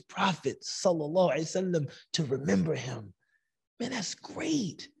instructed his prophet, sallallahu alaihi wasallam, to remember him. Man, that's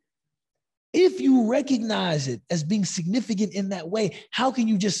great. If you recognize it as being significant in that way, how can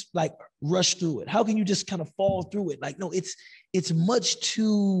you just like rush through it? How can you just kind of fall through it? Like, no, it's much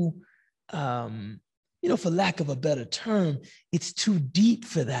too, for lack of a better term, it's too deep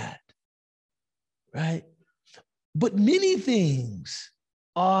for that, right? But many things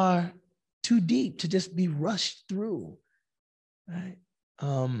are too deep to just be rushed through, right?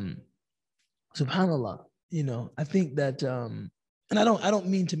 SubhanAllah, I think that, and I don't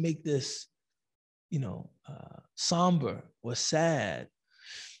mean to make this, somber or sad,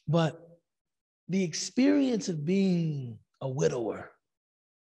 but the experience of being a widower,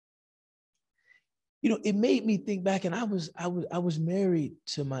 it made me think back, and I was married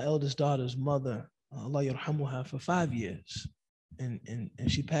to my eldest daughter's mother, Allah yarhamuha, for 5 years, and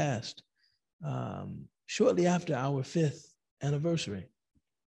she passed shortly after our 5th anniversary.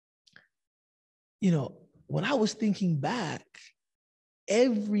 When I was thinking back,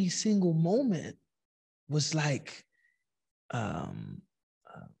 every single moment was like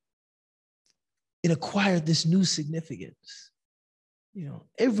it acquired this new significance,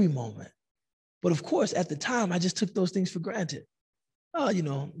 every moment. But of course, at the time, I just took those things for granted. Oh,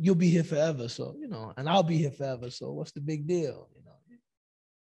 you'll be here forever. So, and I'll be here forever. So what's the big deal?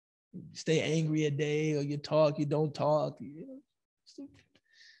 You stay angry a day, or you talk, you don't talk.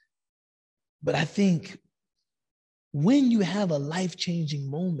 But I think when you have a life-changing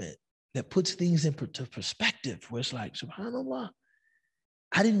moment that puts things into perspective, where it's like, subhanAllah,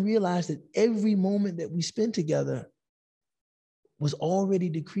 I didn't realize that every moment that we spent together was already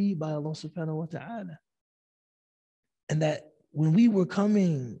decreed by Allah subhanahu wa ta'ala. And that when we were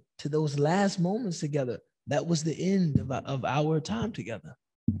coming to those last moments together, that was the end of our time together.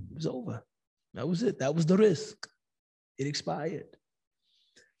 It was over. That was it. That was the risk. It expired.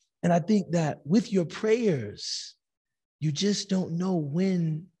 And I think that with your prayers, you just don't know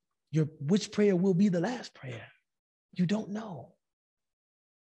which prayer will be the last prayer. You don't know.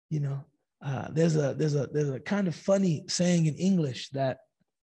 There's a kind of funny saying in English that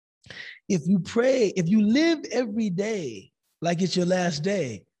if you live every day like it's your last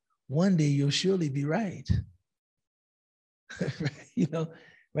day, one day you'll surely be right. You know,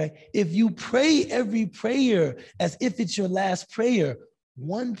 right? If you pray every prayer as if it's your last prayer,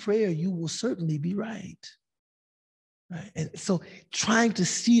 one prayer you will certainly be right. Right? And so trying to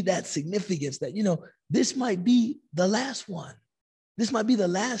see that significance that, you know, this might be the last one. This might be the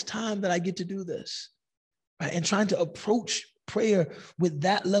last time that I get to do this. Right? And trying to approach prayer with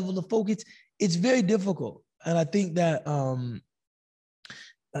that level of focus, it's very difficult. And I think that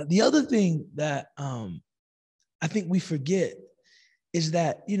the other thing that I think we forget is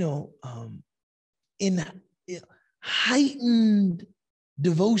that, you know, in heightened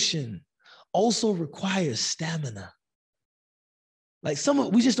devotion also requires stamina. Like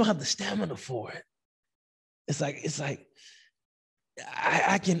we just don't have the stamina for it. It's like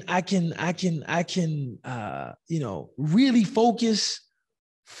I can you know, really focus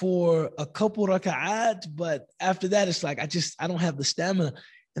for a couple raka'at, but after that, it's like I don't have the stamina,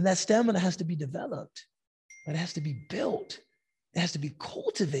 and that stamina has to be developed. It has to be built. It has to be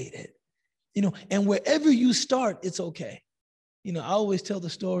cultivated. You know, and wherever you start, it's okay. You know, I always tell the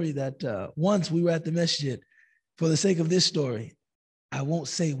story that once we were at the masjid. For the sake of this story, I won't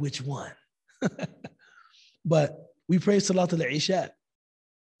say which one, but we prayed Salat al-Isha.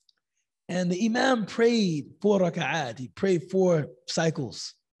 And the Imam prayed 4 raka'at. He prayed 4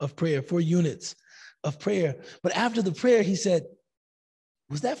 cycles of prayer, 4 units of prayer. But after the prayer, he said,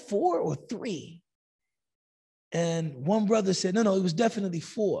 was that 4 or 3? And one brother said, no, it was definitely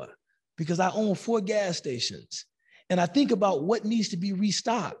 4, because I own 4 gas stations. And I think about what needs to be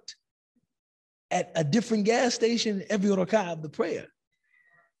restocked at a different gas station every raka'ah of the prayer.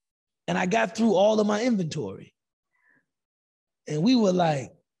 And I got through all of my inventory. And we were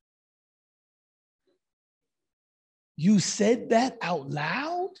like, you said that out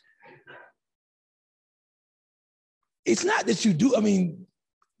loud? It's not that you do, I mean,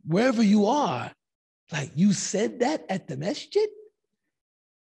 wherever you are, like you said that at the masjid?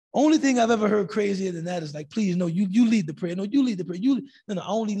 Only thing I've ever heard crazier than that is like, please, no, you lead the prayer. No, you lead the prayer. No, I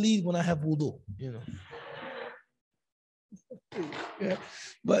only lead when I have wudu, you know. Yeah.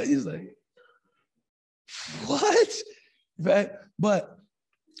 But he's like, what? Right? But,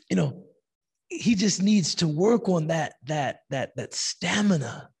 you know, he just needs to work on that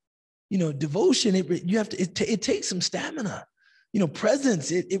stamina. You know, devotion, it takes some stamina. You know,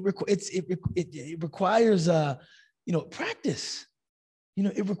 presence, it requires you know, practice. You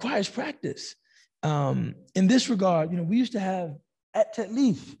know, it requires practice. In this regard, you know, we used to have at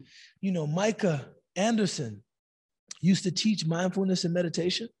Ta'leef, you know, Micah Anderson used to teach mindfulness and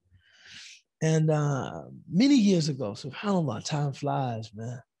meditation. And many years ago, subhanAllah, time flies,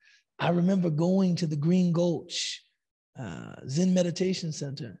 man. I remember going to the Green Gulch Zen Meditation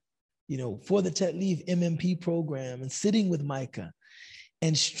Center, you know, for the Ta'leef MMP program, and sitting with Micah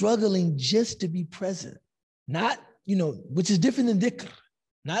and struggling just to be present, not, you know, which is different than dhikr,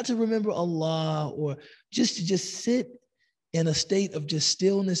 not to remember Allah, or just to sit in a state of just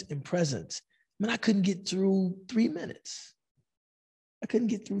stillness and presence. Man, I couldn't get through 3 minutes. I couldn't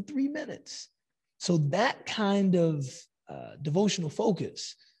get through 3 minutes. So that kind of devotional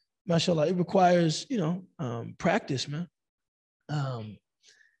focus, mashallah, it requires, you know, practice, man.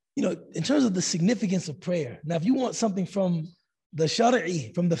 You know, in terms of the significance of prayer. Now, if you want something from the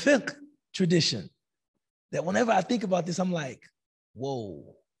shari'i, from the fiqh tradition, that whenever I think about this, I'm like,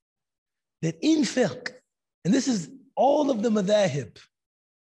 whoa. That in fiqh, and this is all of the madhahib,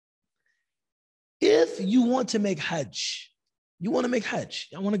 if you want to make hajj, I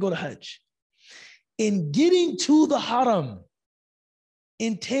want to go to hajj, in getting to the haram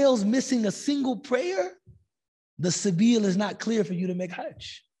entails missing a single prayer, the sabil is not clear for you to make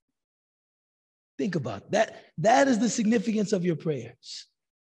hajj. Think about that. That is the significance of your prayers.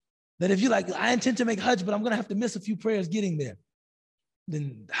 That if you're like, I intend to make hajj, but I'm going to have to miss a few prayers getting there,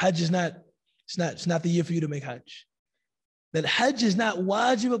 then hajj is not, it's not the year for you to make hajj. That hajj is not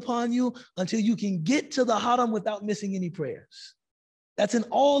wajib upon you until you can get to the haram without missing any prayers. That's in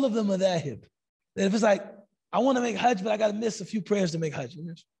all of the madhahib. That if it's like, I want to make hajj, but I got to miss a few prayers to make hajj.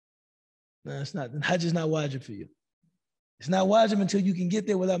 No, it's not. Then hajj is not wajib for you. It's not wajib until you can get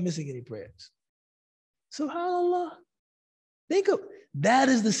there without missing any prayers. SubhanAllah. Think of that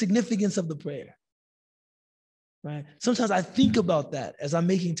is the significance of the prayer. Right? Sometimes I think about that as I'm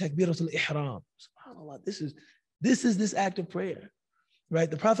making takbiratul ihram. SubhanAllah, this is this act of prayer.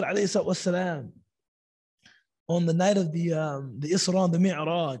 Right? The Prophet ﷺ, on the night of the Isra and the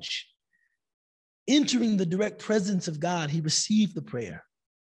Mi'raj, entering the direct presence of God, he received the prayer.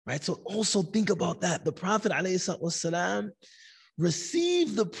 Right? So also think about that. The Prophet ﷺ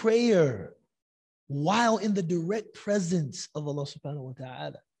received the prayer while in the direct presence of Allah subhanahu wa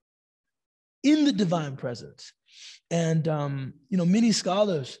ta'ala, in the divine presence. And, many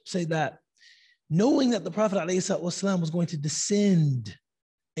scholars say that knowing that the Prophet ﷺ was going to descend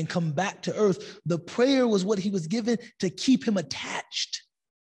and come back to earth, the prayer was what he was given to keep him attached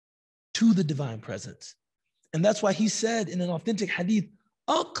to the divine presence. And that's why he said in an authentic hadith,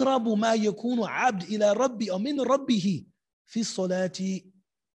 أَقْرَبُ مَا يَكُونُ عَبْدِ إِلَى رَبِّ أَوْ مِنْ رَبِّهِ فِي الصَّلَاةِ.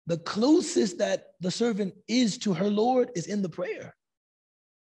 The closest that the servant is to her Lord is in the prayer.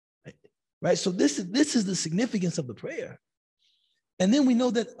 Right? So this is the significance of the prayer. And then we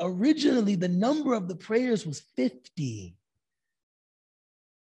know that originally the number of the prayers was 50.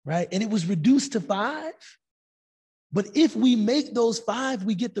 Right? And it was reduced to 5. But if we make those 5,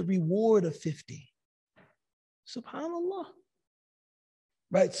 we get the reward of 50. SubhanAllah.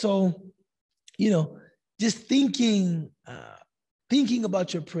 Right? So, just thinking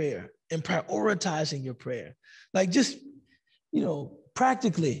about your prayer and prioritizing your prayer. Like just,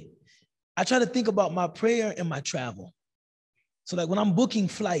 practically, I try to think about my prayer and my travel. So like when I'm booking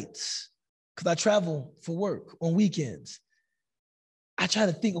flights, because I travel for work on weekends, I try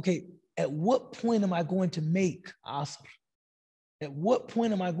to think, okay, at what point am I going to make Asr? At what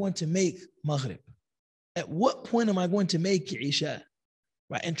point am I going to make Maghrib? At what point am I going to make Isha?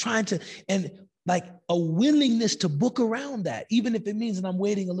 Right? And like a willingness to book around that, even if it means that I'm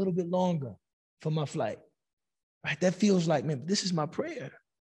waiting a little bit longer for my flight. Right? That feels like, man, this is my prayer.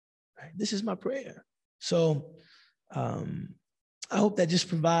 Right? This is my prayer. So I hope that just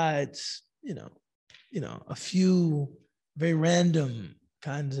provides, a few very random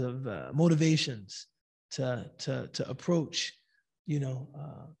kinds of motivations to approach,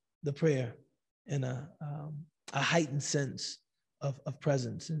 the prayer in a heightened sense of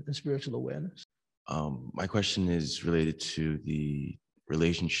presence and spiritual awareness. My question is related to the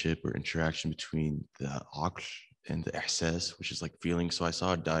relationship or interaction between the aql and the ihsas, which is like feeling. So I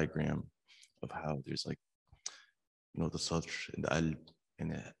saw a diagram of how there's like, the sadr and the alb,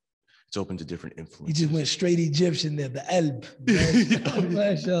 and it's open to different influences. You just went straight Egyptian there, the alb.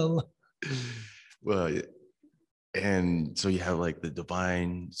 MashaAllah. Well, and so you have like the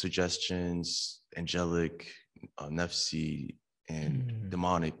divine suggestions, angelic, nafsi, and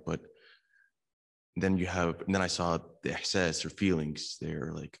demonic, but then I saw the ihsas or feelings,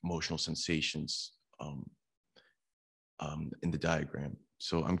 they're like emotional sensations in the diagram.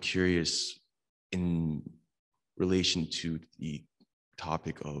 So I'm curious in relation to the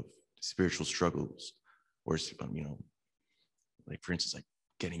topic of spiritual struggles, or like for instance, like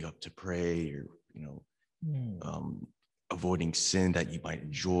getting up to pray, or avoiding sin that you might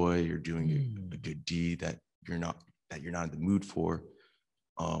enjoy, or doing a good deed that you're not in the mood for.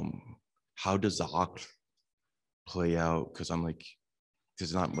 How does the aql play out? Because I'm like,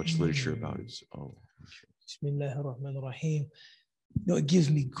 there's not much literature about it. So, Bismillah ar-Rahman ar-Rahim. It gives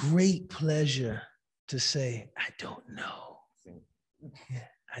me great pleasure to say, I don't know. Yeah,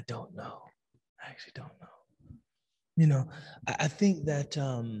 I don't know. I actually don't know. I think that,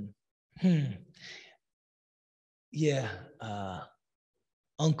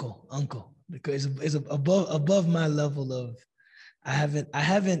 uncle, because it's above my level of, I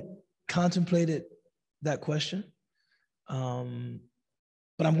haven't contemplated that question, but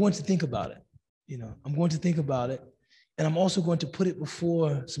I'm going to think about it. I'm going to think about it, and I'm also going to put it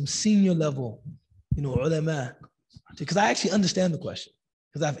before some senior level, ulama, because I actually understand the question,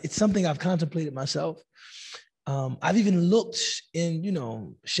 because it's something I've contemplated myself. I've even looked in,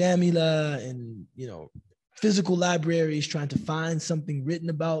 Shamila and, physical libraries trying to find something written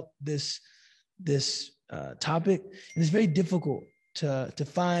about this topic, and it's very difficult to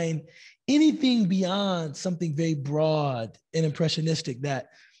find anything beyond something very broad and impressionistic, that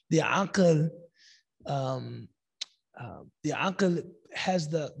the aql has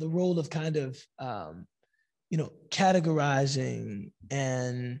the role of kind of categorizing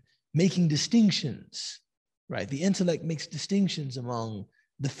and making distinctions, right? The intellect makes distinctions among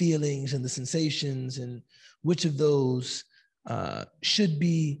the feelings and the sensations, and which of those should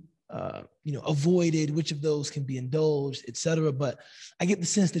be avoided, which of those can be indulged, etc. But I get the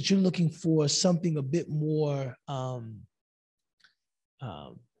sense that you're looking for something a bit more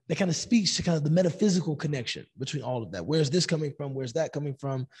that kind of speaks to kind of the metaphysical connection between all of that. Where's this coming from? Where's that coming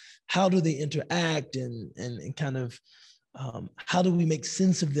from? How do they interact, and kind of how do we make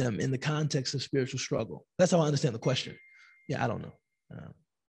sense of them in the context of spiritual struggle? That's how I understand the question. Yeah, I don't know.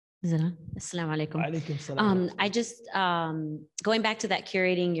 Assalamu alaikum. I just, going back to that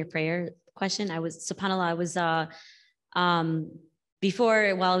curating your prayer question, subhanAllah,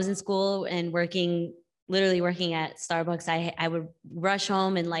 before, while I was in school and working literally working at Starbucks, I would rush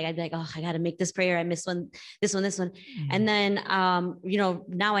home and like, I'd be like, oh, I got to make this prayer. I missed one, this one. And then,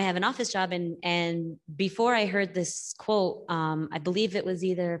 now I have an office job. And before I heard this quote, I believe it was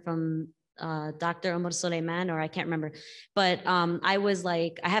either from Dr. Omar Suleiman, or I can't remember, but I was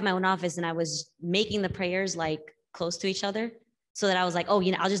like, I had my own office and I was making the prayers like close to each other. So that I was like, oh,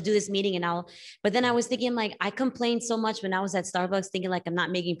 I'll just do this meeting but then I was thinking like, I complained so much when I was at Starbucks thinking like I'm not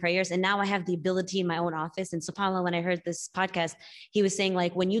making prayers. And now I have the ability in my own office. And subhanAllah, when I heard this podcast, he was saying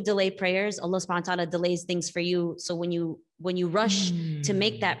like, when you delay prayers, Allah subhanahu wa ta'ala delays things for you. So when you rush to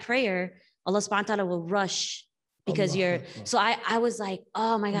make that prayer, Allah subhanahu wa ta'ala will rush because so I was like,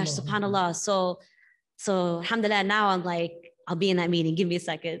 oh my gosh, subhanAllah. So alhamdulillah, now I'm like, I'll be in that meeting. Give me a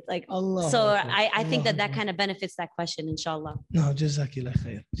second. Like, I think that kind of benefits that question, inshallah. No, Jazakillah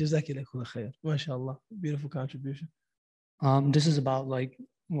khair. Jazakillah khair. MashaAllah. Beautiful contribution. This is about like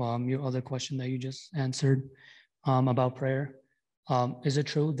your other question that you just answered about prayer. Is it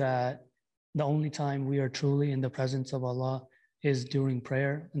true that the only time we are truly in the presence of Allah is during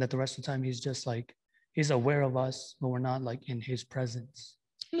prayer, and that the rest of the time He's just like, He's aware of us, but we're not like in His presence?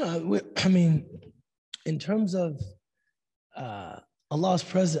 No, I mean, in terms of Allah's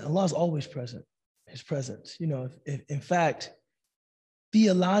present, Allah's always present, His presence. If in fact,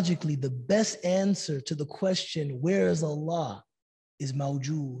 theologically, the best answer to the question, where is Allah, is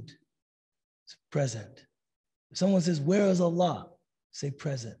mawjood. It's present. If someone says, where is Allah? Say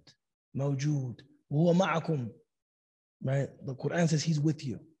present. Mawjood. Huwa ma'akum. Right? The Quran says He's with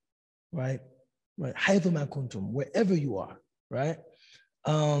you. Right? Right? Haythu ma kuntum, wherever you are. Right?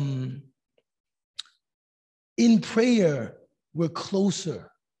 In prayer, we're closer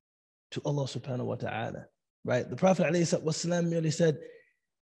to Allah subhanahu wa ta'ala, right? The Prophet ﷺ merely said,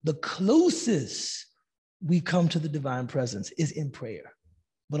 the closest we come to the divine presence is in prayer,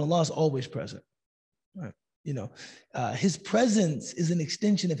 but Allah is always present, right? His presence is an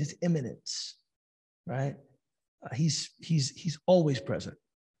extension of His immanence, right? He's always present.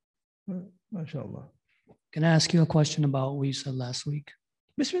 Right? MashaAllah. Can I ask you a question about what you said last week?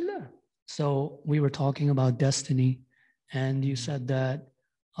 Bismillah. So we were talking about destiny, and you said that,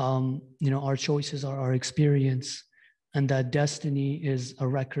 our choices are our experience, and that destiny is a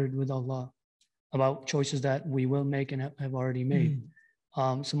record with Allah about choices that we will make and have already made.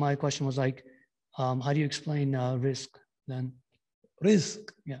 So my question was like, how do you explain rizq then?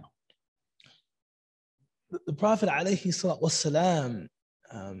 Rizq. Yeah. The Prophet ﷺ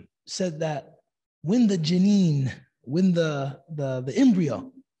said that when the janeen, when the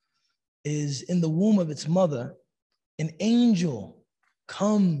embryo is in the womb of its mother, an angel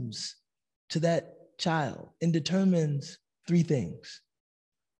comes to that child and determines three things.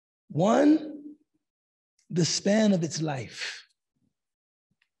 One, the span of its life,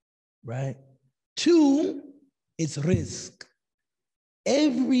 right? Two, its rizq.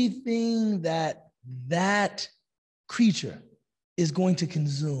 Everything that creature is going to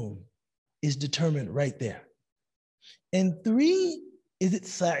consume is determined right there. And three, is it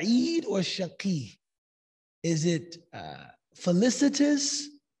sa'id or shaqi? Is it felicitous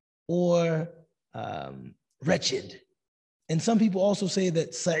or wretched? And some people also say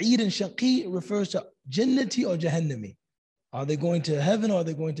that sa'id and shaqi refers to jannati or jahannami. Are they going to heaven or are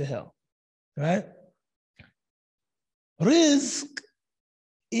they going to hell? Right? Rizq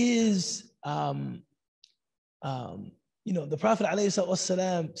is, the Prophet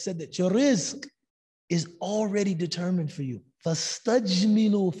ﷺ said that your rizq is already determined for you.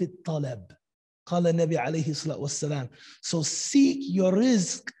 فَاسْتَجْمِلُوا فِي الطَّلَبِ قال النبي عليه الصلاة والسلام. So seek your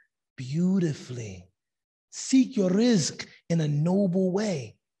rizq beautifully. Seek your rizq in a noble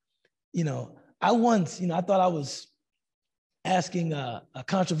way. I thought I was asking a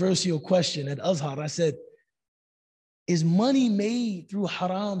controversial question at Azhar. I said, is money made through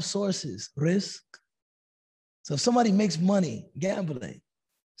haram sources rizq? So if somebody makes money gambling,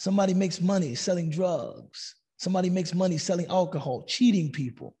 somebody makes money selling drugs, somebody makes money selling alcohol, cheating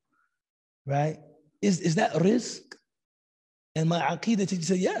people, right? Is that rizq? And my aqeedah teacher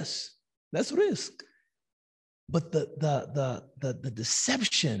said, yes, that's rizq. But the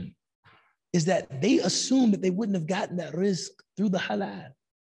deception is that they assume that they wouldn't have gotten that rizq through the halal.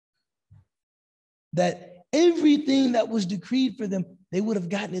 That everything that was decreed for them, they would have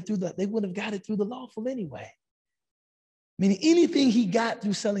gotten it through the lawful anyway. Meaning anything he got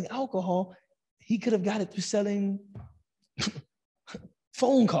through selling alcohol, he could have got it through selling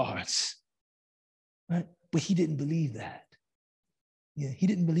phone cards, right? But he didn't believe that. Yeah, he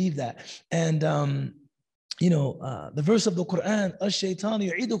didn't believe that. And the verse of the Quran,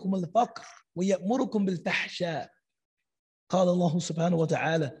 "Ash-shaytanu ya'idukum al-faqr wa ya'murukum bil-fahsha." قال الله سبحانه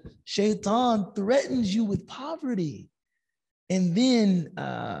وتعالى, Shaitan threatens you with poverty and then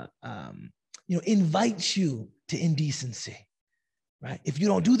invites you to indecency, right? If you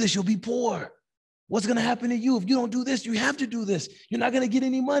don't do this, you'll be poor. What's going to happen to you? If you don't do this, you have to do this. You're not going to get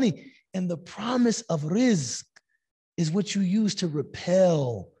any money. And the promise of rizq is what you use to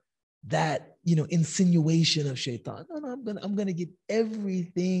repel that, insinuation of Shaitan. No, I'm going to get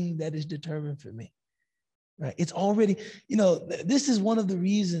everything that is determined for me. Right? It's already, this is one of the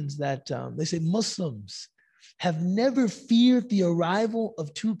reasons that they say Muslims have never feared the arrival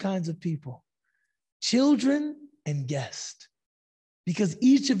of two kinds of people, children and guests, because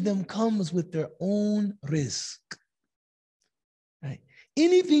each of them comes with their own rizq. Right?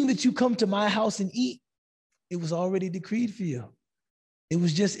 Anything that you come to my house and eat, it was already decreed for you. It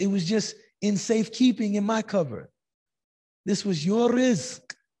was just in safekeeping in my cupboard. This was your rizq.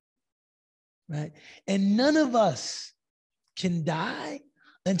 Right? And none of us can die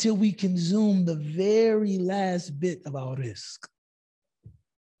until we consume the very last bit of our rizq.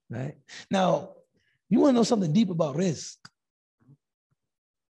 Right? Now, you want to know something deep about rizq?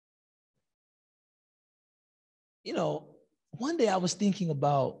 One day I was thinking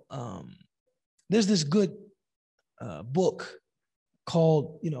about, there's this good book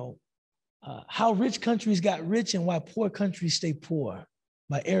called, How Rich Countries Got Rich and Why Poor Countries Stay Poor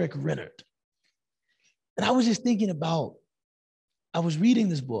by Eric Renard. And I was just thinking about, I was reading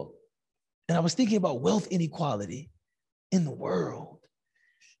this book and I was thinking about wealth inequality in the world.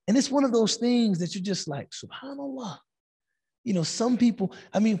 And it's one of those things that you're just like, subhanAllah. Some people,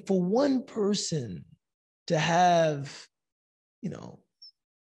 for one person to have,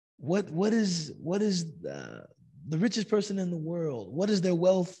 what is the richest person in the world? What is their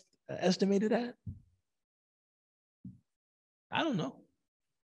wealth estimated at? I don't know.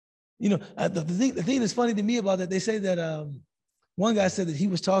 The thing that's funny to me about that, they say that one guy said that he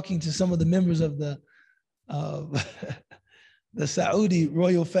was talking to some of the members of the Saudi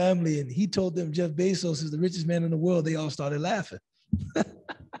royal family, and he told them Jeff Bezos is the richest man in the world. They all started laughing.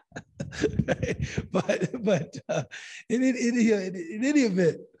 But in any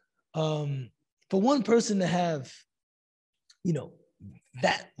event, for one person to have,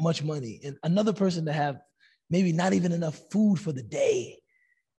 that much money, and another person to have maybe not even enough food for the day,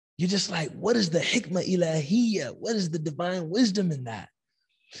 you're just like, what is the hikmah ilahiyya? What is the divine wisdom in that?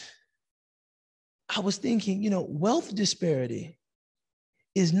 I was thinking, wealth disparity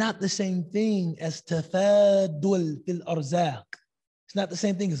is not the same thing as tafadul fil arzaq. It's not the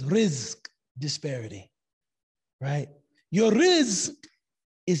same thing as rizq disparity, right? Your rizq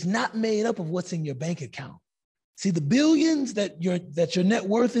is not made up of what's in your bank account. See, the billions that your net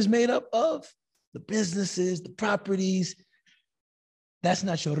worth is made up of, the businesses, the properties, that's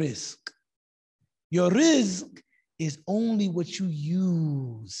not your rizq. Your rizq is only what you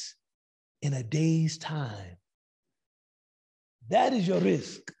use in a day's time. That is your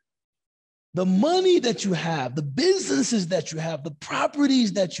rizq. The money that you have, the businesses that you have, the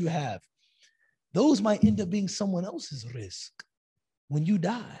properties that you have, those might end up being someone else's rizq when you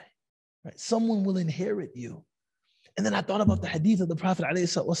die, right? Someone will inherit you. And then I thought about the hadith of the Prophet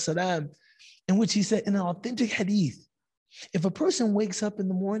ﷺ, in which he said in an authentic hadith, if a person wakes up in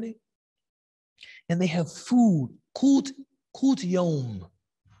the morning and they have food, qut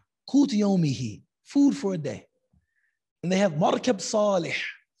yawmihi, food for a day, and they have markab salih,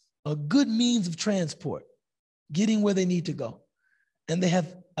 a good means of transport, getting where they need to go, and they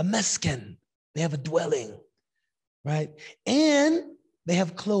have a mesken, they have a dwelling, right? And they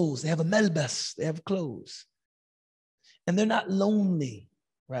have clothes, they have a melbas, they have clothes, and they're not lonely,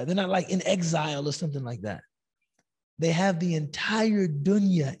 right? They're not like in exile or something like that. They have the entire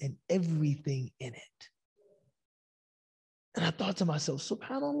dunya and everything in it. And I thought to myself,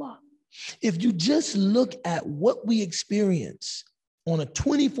 subhanAllah, if you just look at what we experience on a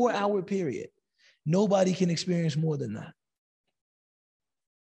 24-hour period, nobody can experience more than that.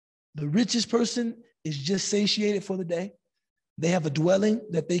 The richest person is just satiated for the day. They have a dwelling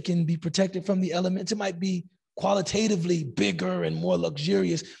that they can be protected from the elements. It might be qualitatively bigger and more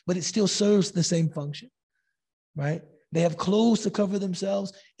luxurious, but it still serves the same function, right? They have clothes to cover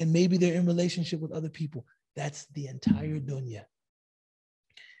themselves, and maybe they're in relationship with other people. That's the entire dunya.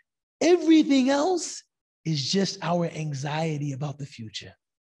 Everything else is just our anxiety about the future.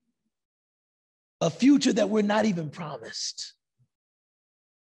 A future that we're not even promised,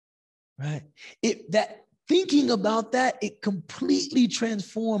 right? Thinking about that, it completely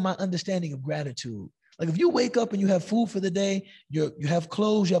transformed my understanding of gratitude. Like if you wake up and you have food for the day, you have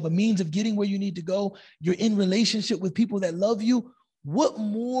clothes, you have a means of getting where you need to go, you're in relationship with people that love you, what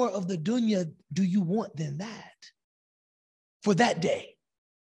more of the dunya do you want than that? for that day.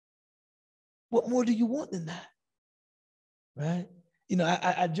 What more do you want than that? Right? You know,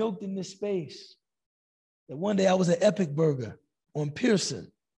 I joked in this space that one day I was at Epic Burger on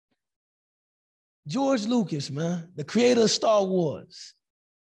Pearson. George Lucas, man, the creator of Star Wars,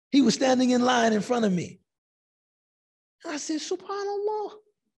 he was standing in line in front of me. And I said, SubhanAllah,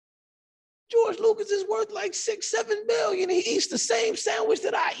 George Lucas is worth like 6-7 billion. He eats the same sandwich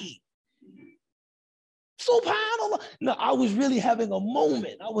that I eat. SubhanAllah. No, I was really having a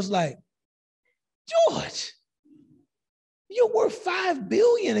moment. I was like, George, you're worth 5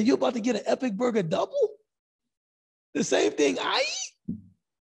 billion and you're about to get an Epic Burger double? The same thing I eat?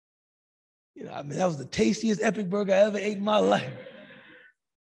 You know, I mean, that was the tastiest Epic Burger I ever ate in my life.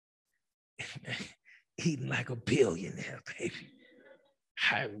 Eating like a billionaire, baby.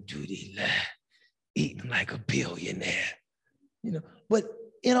 Alhamdulillah. Eating like a billionaire. You know, but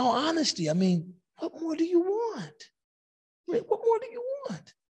in all honesty, I mean, what more do you want? What more do you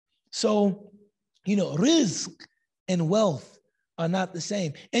want? So, you know, rizq and wealth are not the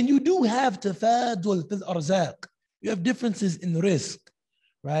same. And you do have tafadul fil arzaq. You have differences in rizq,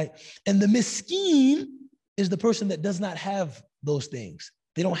 right? And the miskeen is the person that does not have those things.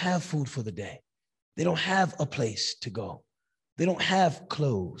 They don't have food for the day. They don't have a place to go. They don't have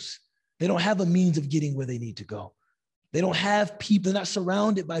clothes. They don't have a means of getting where they need to go. They don't have people, they're not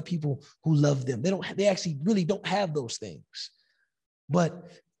surrounded by people who love them. They actually really don't have those things.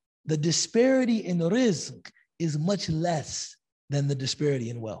 But the disparity in rizq is much less than the disparity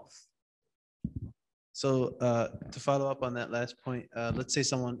in wealth. So to follow up on that last point, let's say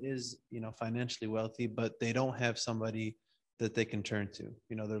someone is, you know, financially wealthy, but they don't have somebody that they can turn to.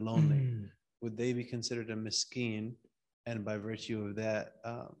 You know, they're lonely. Would they be considered a miskeen? And by virtue of that,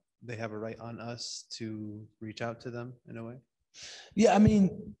 they have a right on us to reach out to them in a way? Yeah, I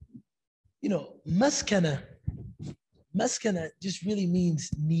mean, you know, maskana just really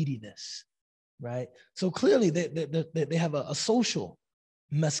means neediness, right? So clearly they have a social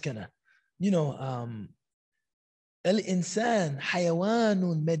maskana. You know, al-insan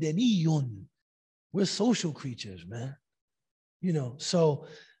hayawanun madaniyun. We're social creatures, man. You know, so,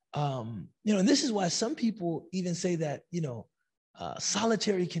 you know, and this is why some people even say that, you know,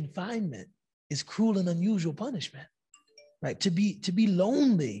 solitary confinement is cruel and unusual punishment, right? To be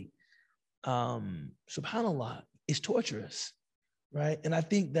lonely, subhanAllah, is torturous, right? And I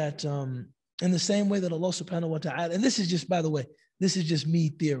think that in the same way that Allah subhanahu wa ta'ala, and this is just, by the way, this is just me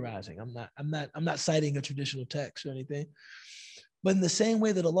theorizing. I'm not citing a traditional text or anything, but in the same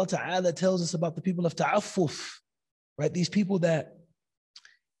way that Allah ta'ala tells us about the people of ta'affuf, right? These people that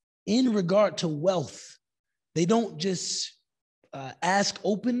in regard to wealth, they don't just ask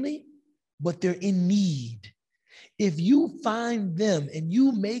openly, but they're in need. If you find them and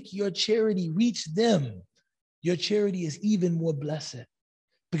you make your charity reach them, your charity is even more blessed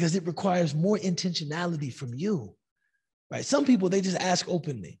because it requires more intentionality from you, right? Some people, they just ask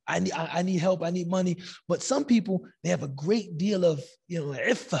openly. I need help, I need money. But some people, they have a great deal of, you know,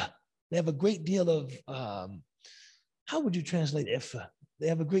 iffa. They have a great deal of, how would you translate iffa? They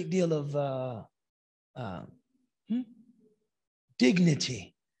have a great deal of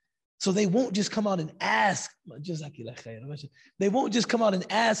dignity. So they won't just come out and ask, they won't just come out and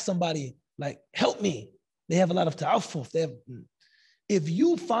ask somebody like, help me. They have a lot of ta'affuf. If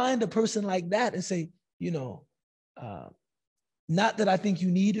you find a person like that and say, you know, not that I think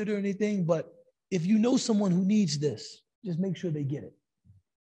you need it or anything, but if you know someone who needs this, just make sure they get it,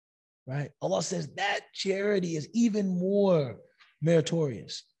 right? Allah says that charity is even more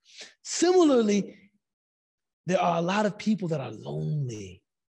meritorious. Similarly, there are a lot of people that are lonely,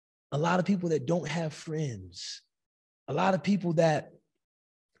 a lot of people that don't have friends, a lot of people that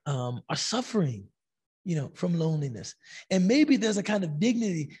are suffering, you know, from loneliness. And maybe there's a kind of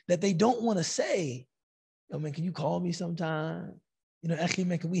dignity that they don't want to say, I mean, can you call me sometime? You know, actually,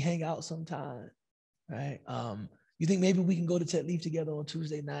 man, can we hang out sometime? Right? You think maybe we can go to Tet-Leaf together on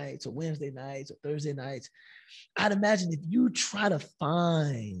Tuesday nights or Wednesday nights or Thursday nights? I'd imagine if you try to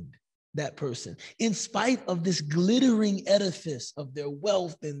find that person, in spite of this glittering edifice of their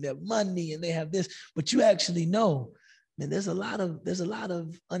wealth and their money, and they have this, but you actually know, man, there's a lot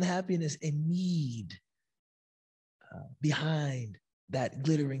of unhappiness and need behind that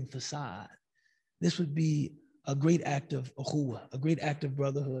glittering facade. This would be a great act of ukhuwah, a great act of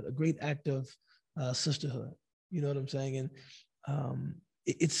brotherhood, a great act of sisterhood. You know what I'm saying? And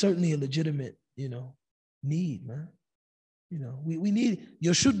it's certainly a legitimate, you know, need, man. You know, we need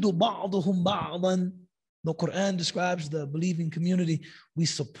yashuddu ba'duhum ba'dan. The Quran describes the believing community. We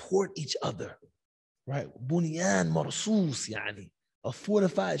support each other, right? Bunyan marsus, yani, a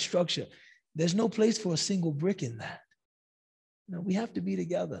fortified structure. There's no place for a single brick in that. we have to be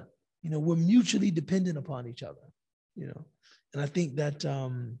together. We're mutually dependent upon each other. And I think that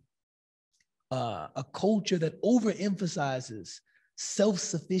a culture that overemphasizes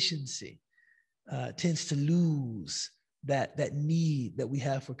self-sufficiency tends to lose that need that we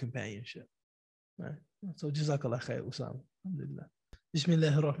have for companionship. Right? So jazakallah khair, Usama. Alhamdulillah.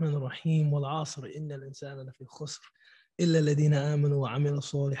 Bismillahir Rahmanir Rahim. Wal 'asr innal insana lafi khusr إلا الذين آمنوا وعملوا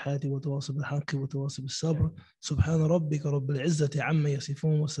الصالحات وتواصوا بالحق وتواصوا بالصبر سبحان ربك رب العزة عما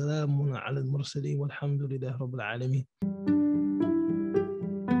يصفون وسلام على المرسلين والحمد لله رب العالمين.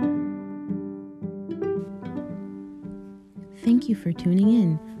 Thank you for tuning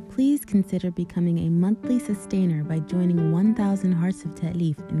in. Please consider becoming a monthly sustainer by joining 1,000 Hearts of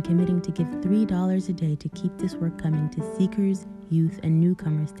Ta'leef and committing to give $3 a day to keep this work coming to seekers, youth, and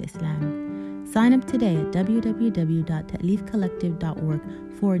newcomers to Islam. Sign up today at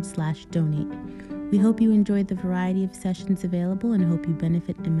www.ta'leefcollective.org/donate. We hope you enjoyed the variety of sessions available and hope you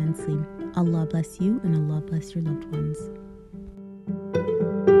benefit immensely. Allah bless you and Allah bless your loved ones.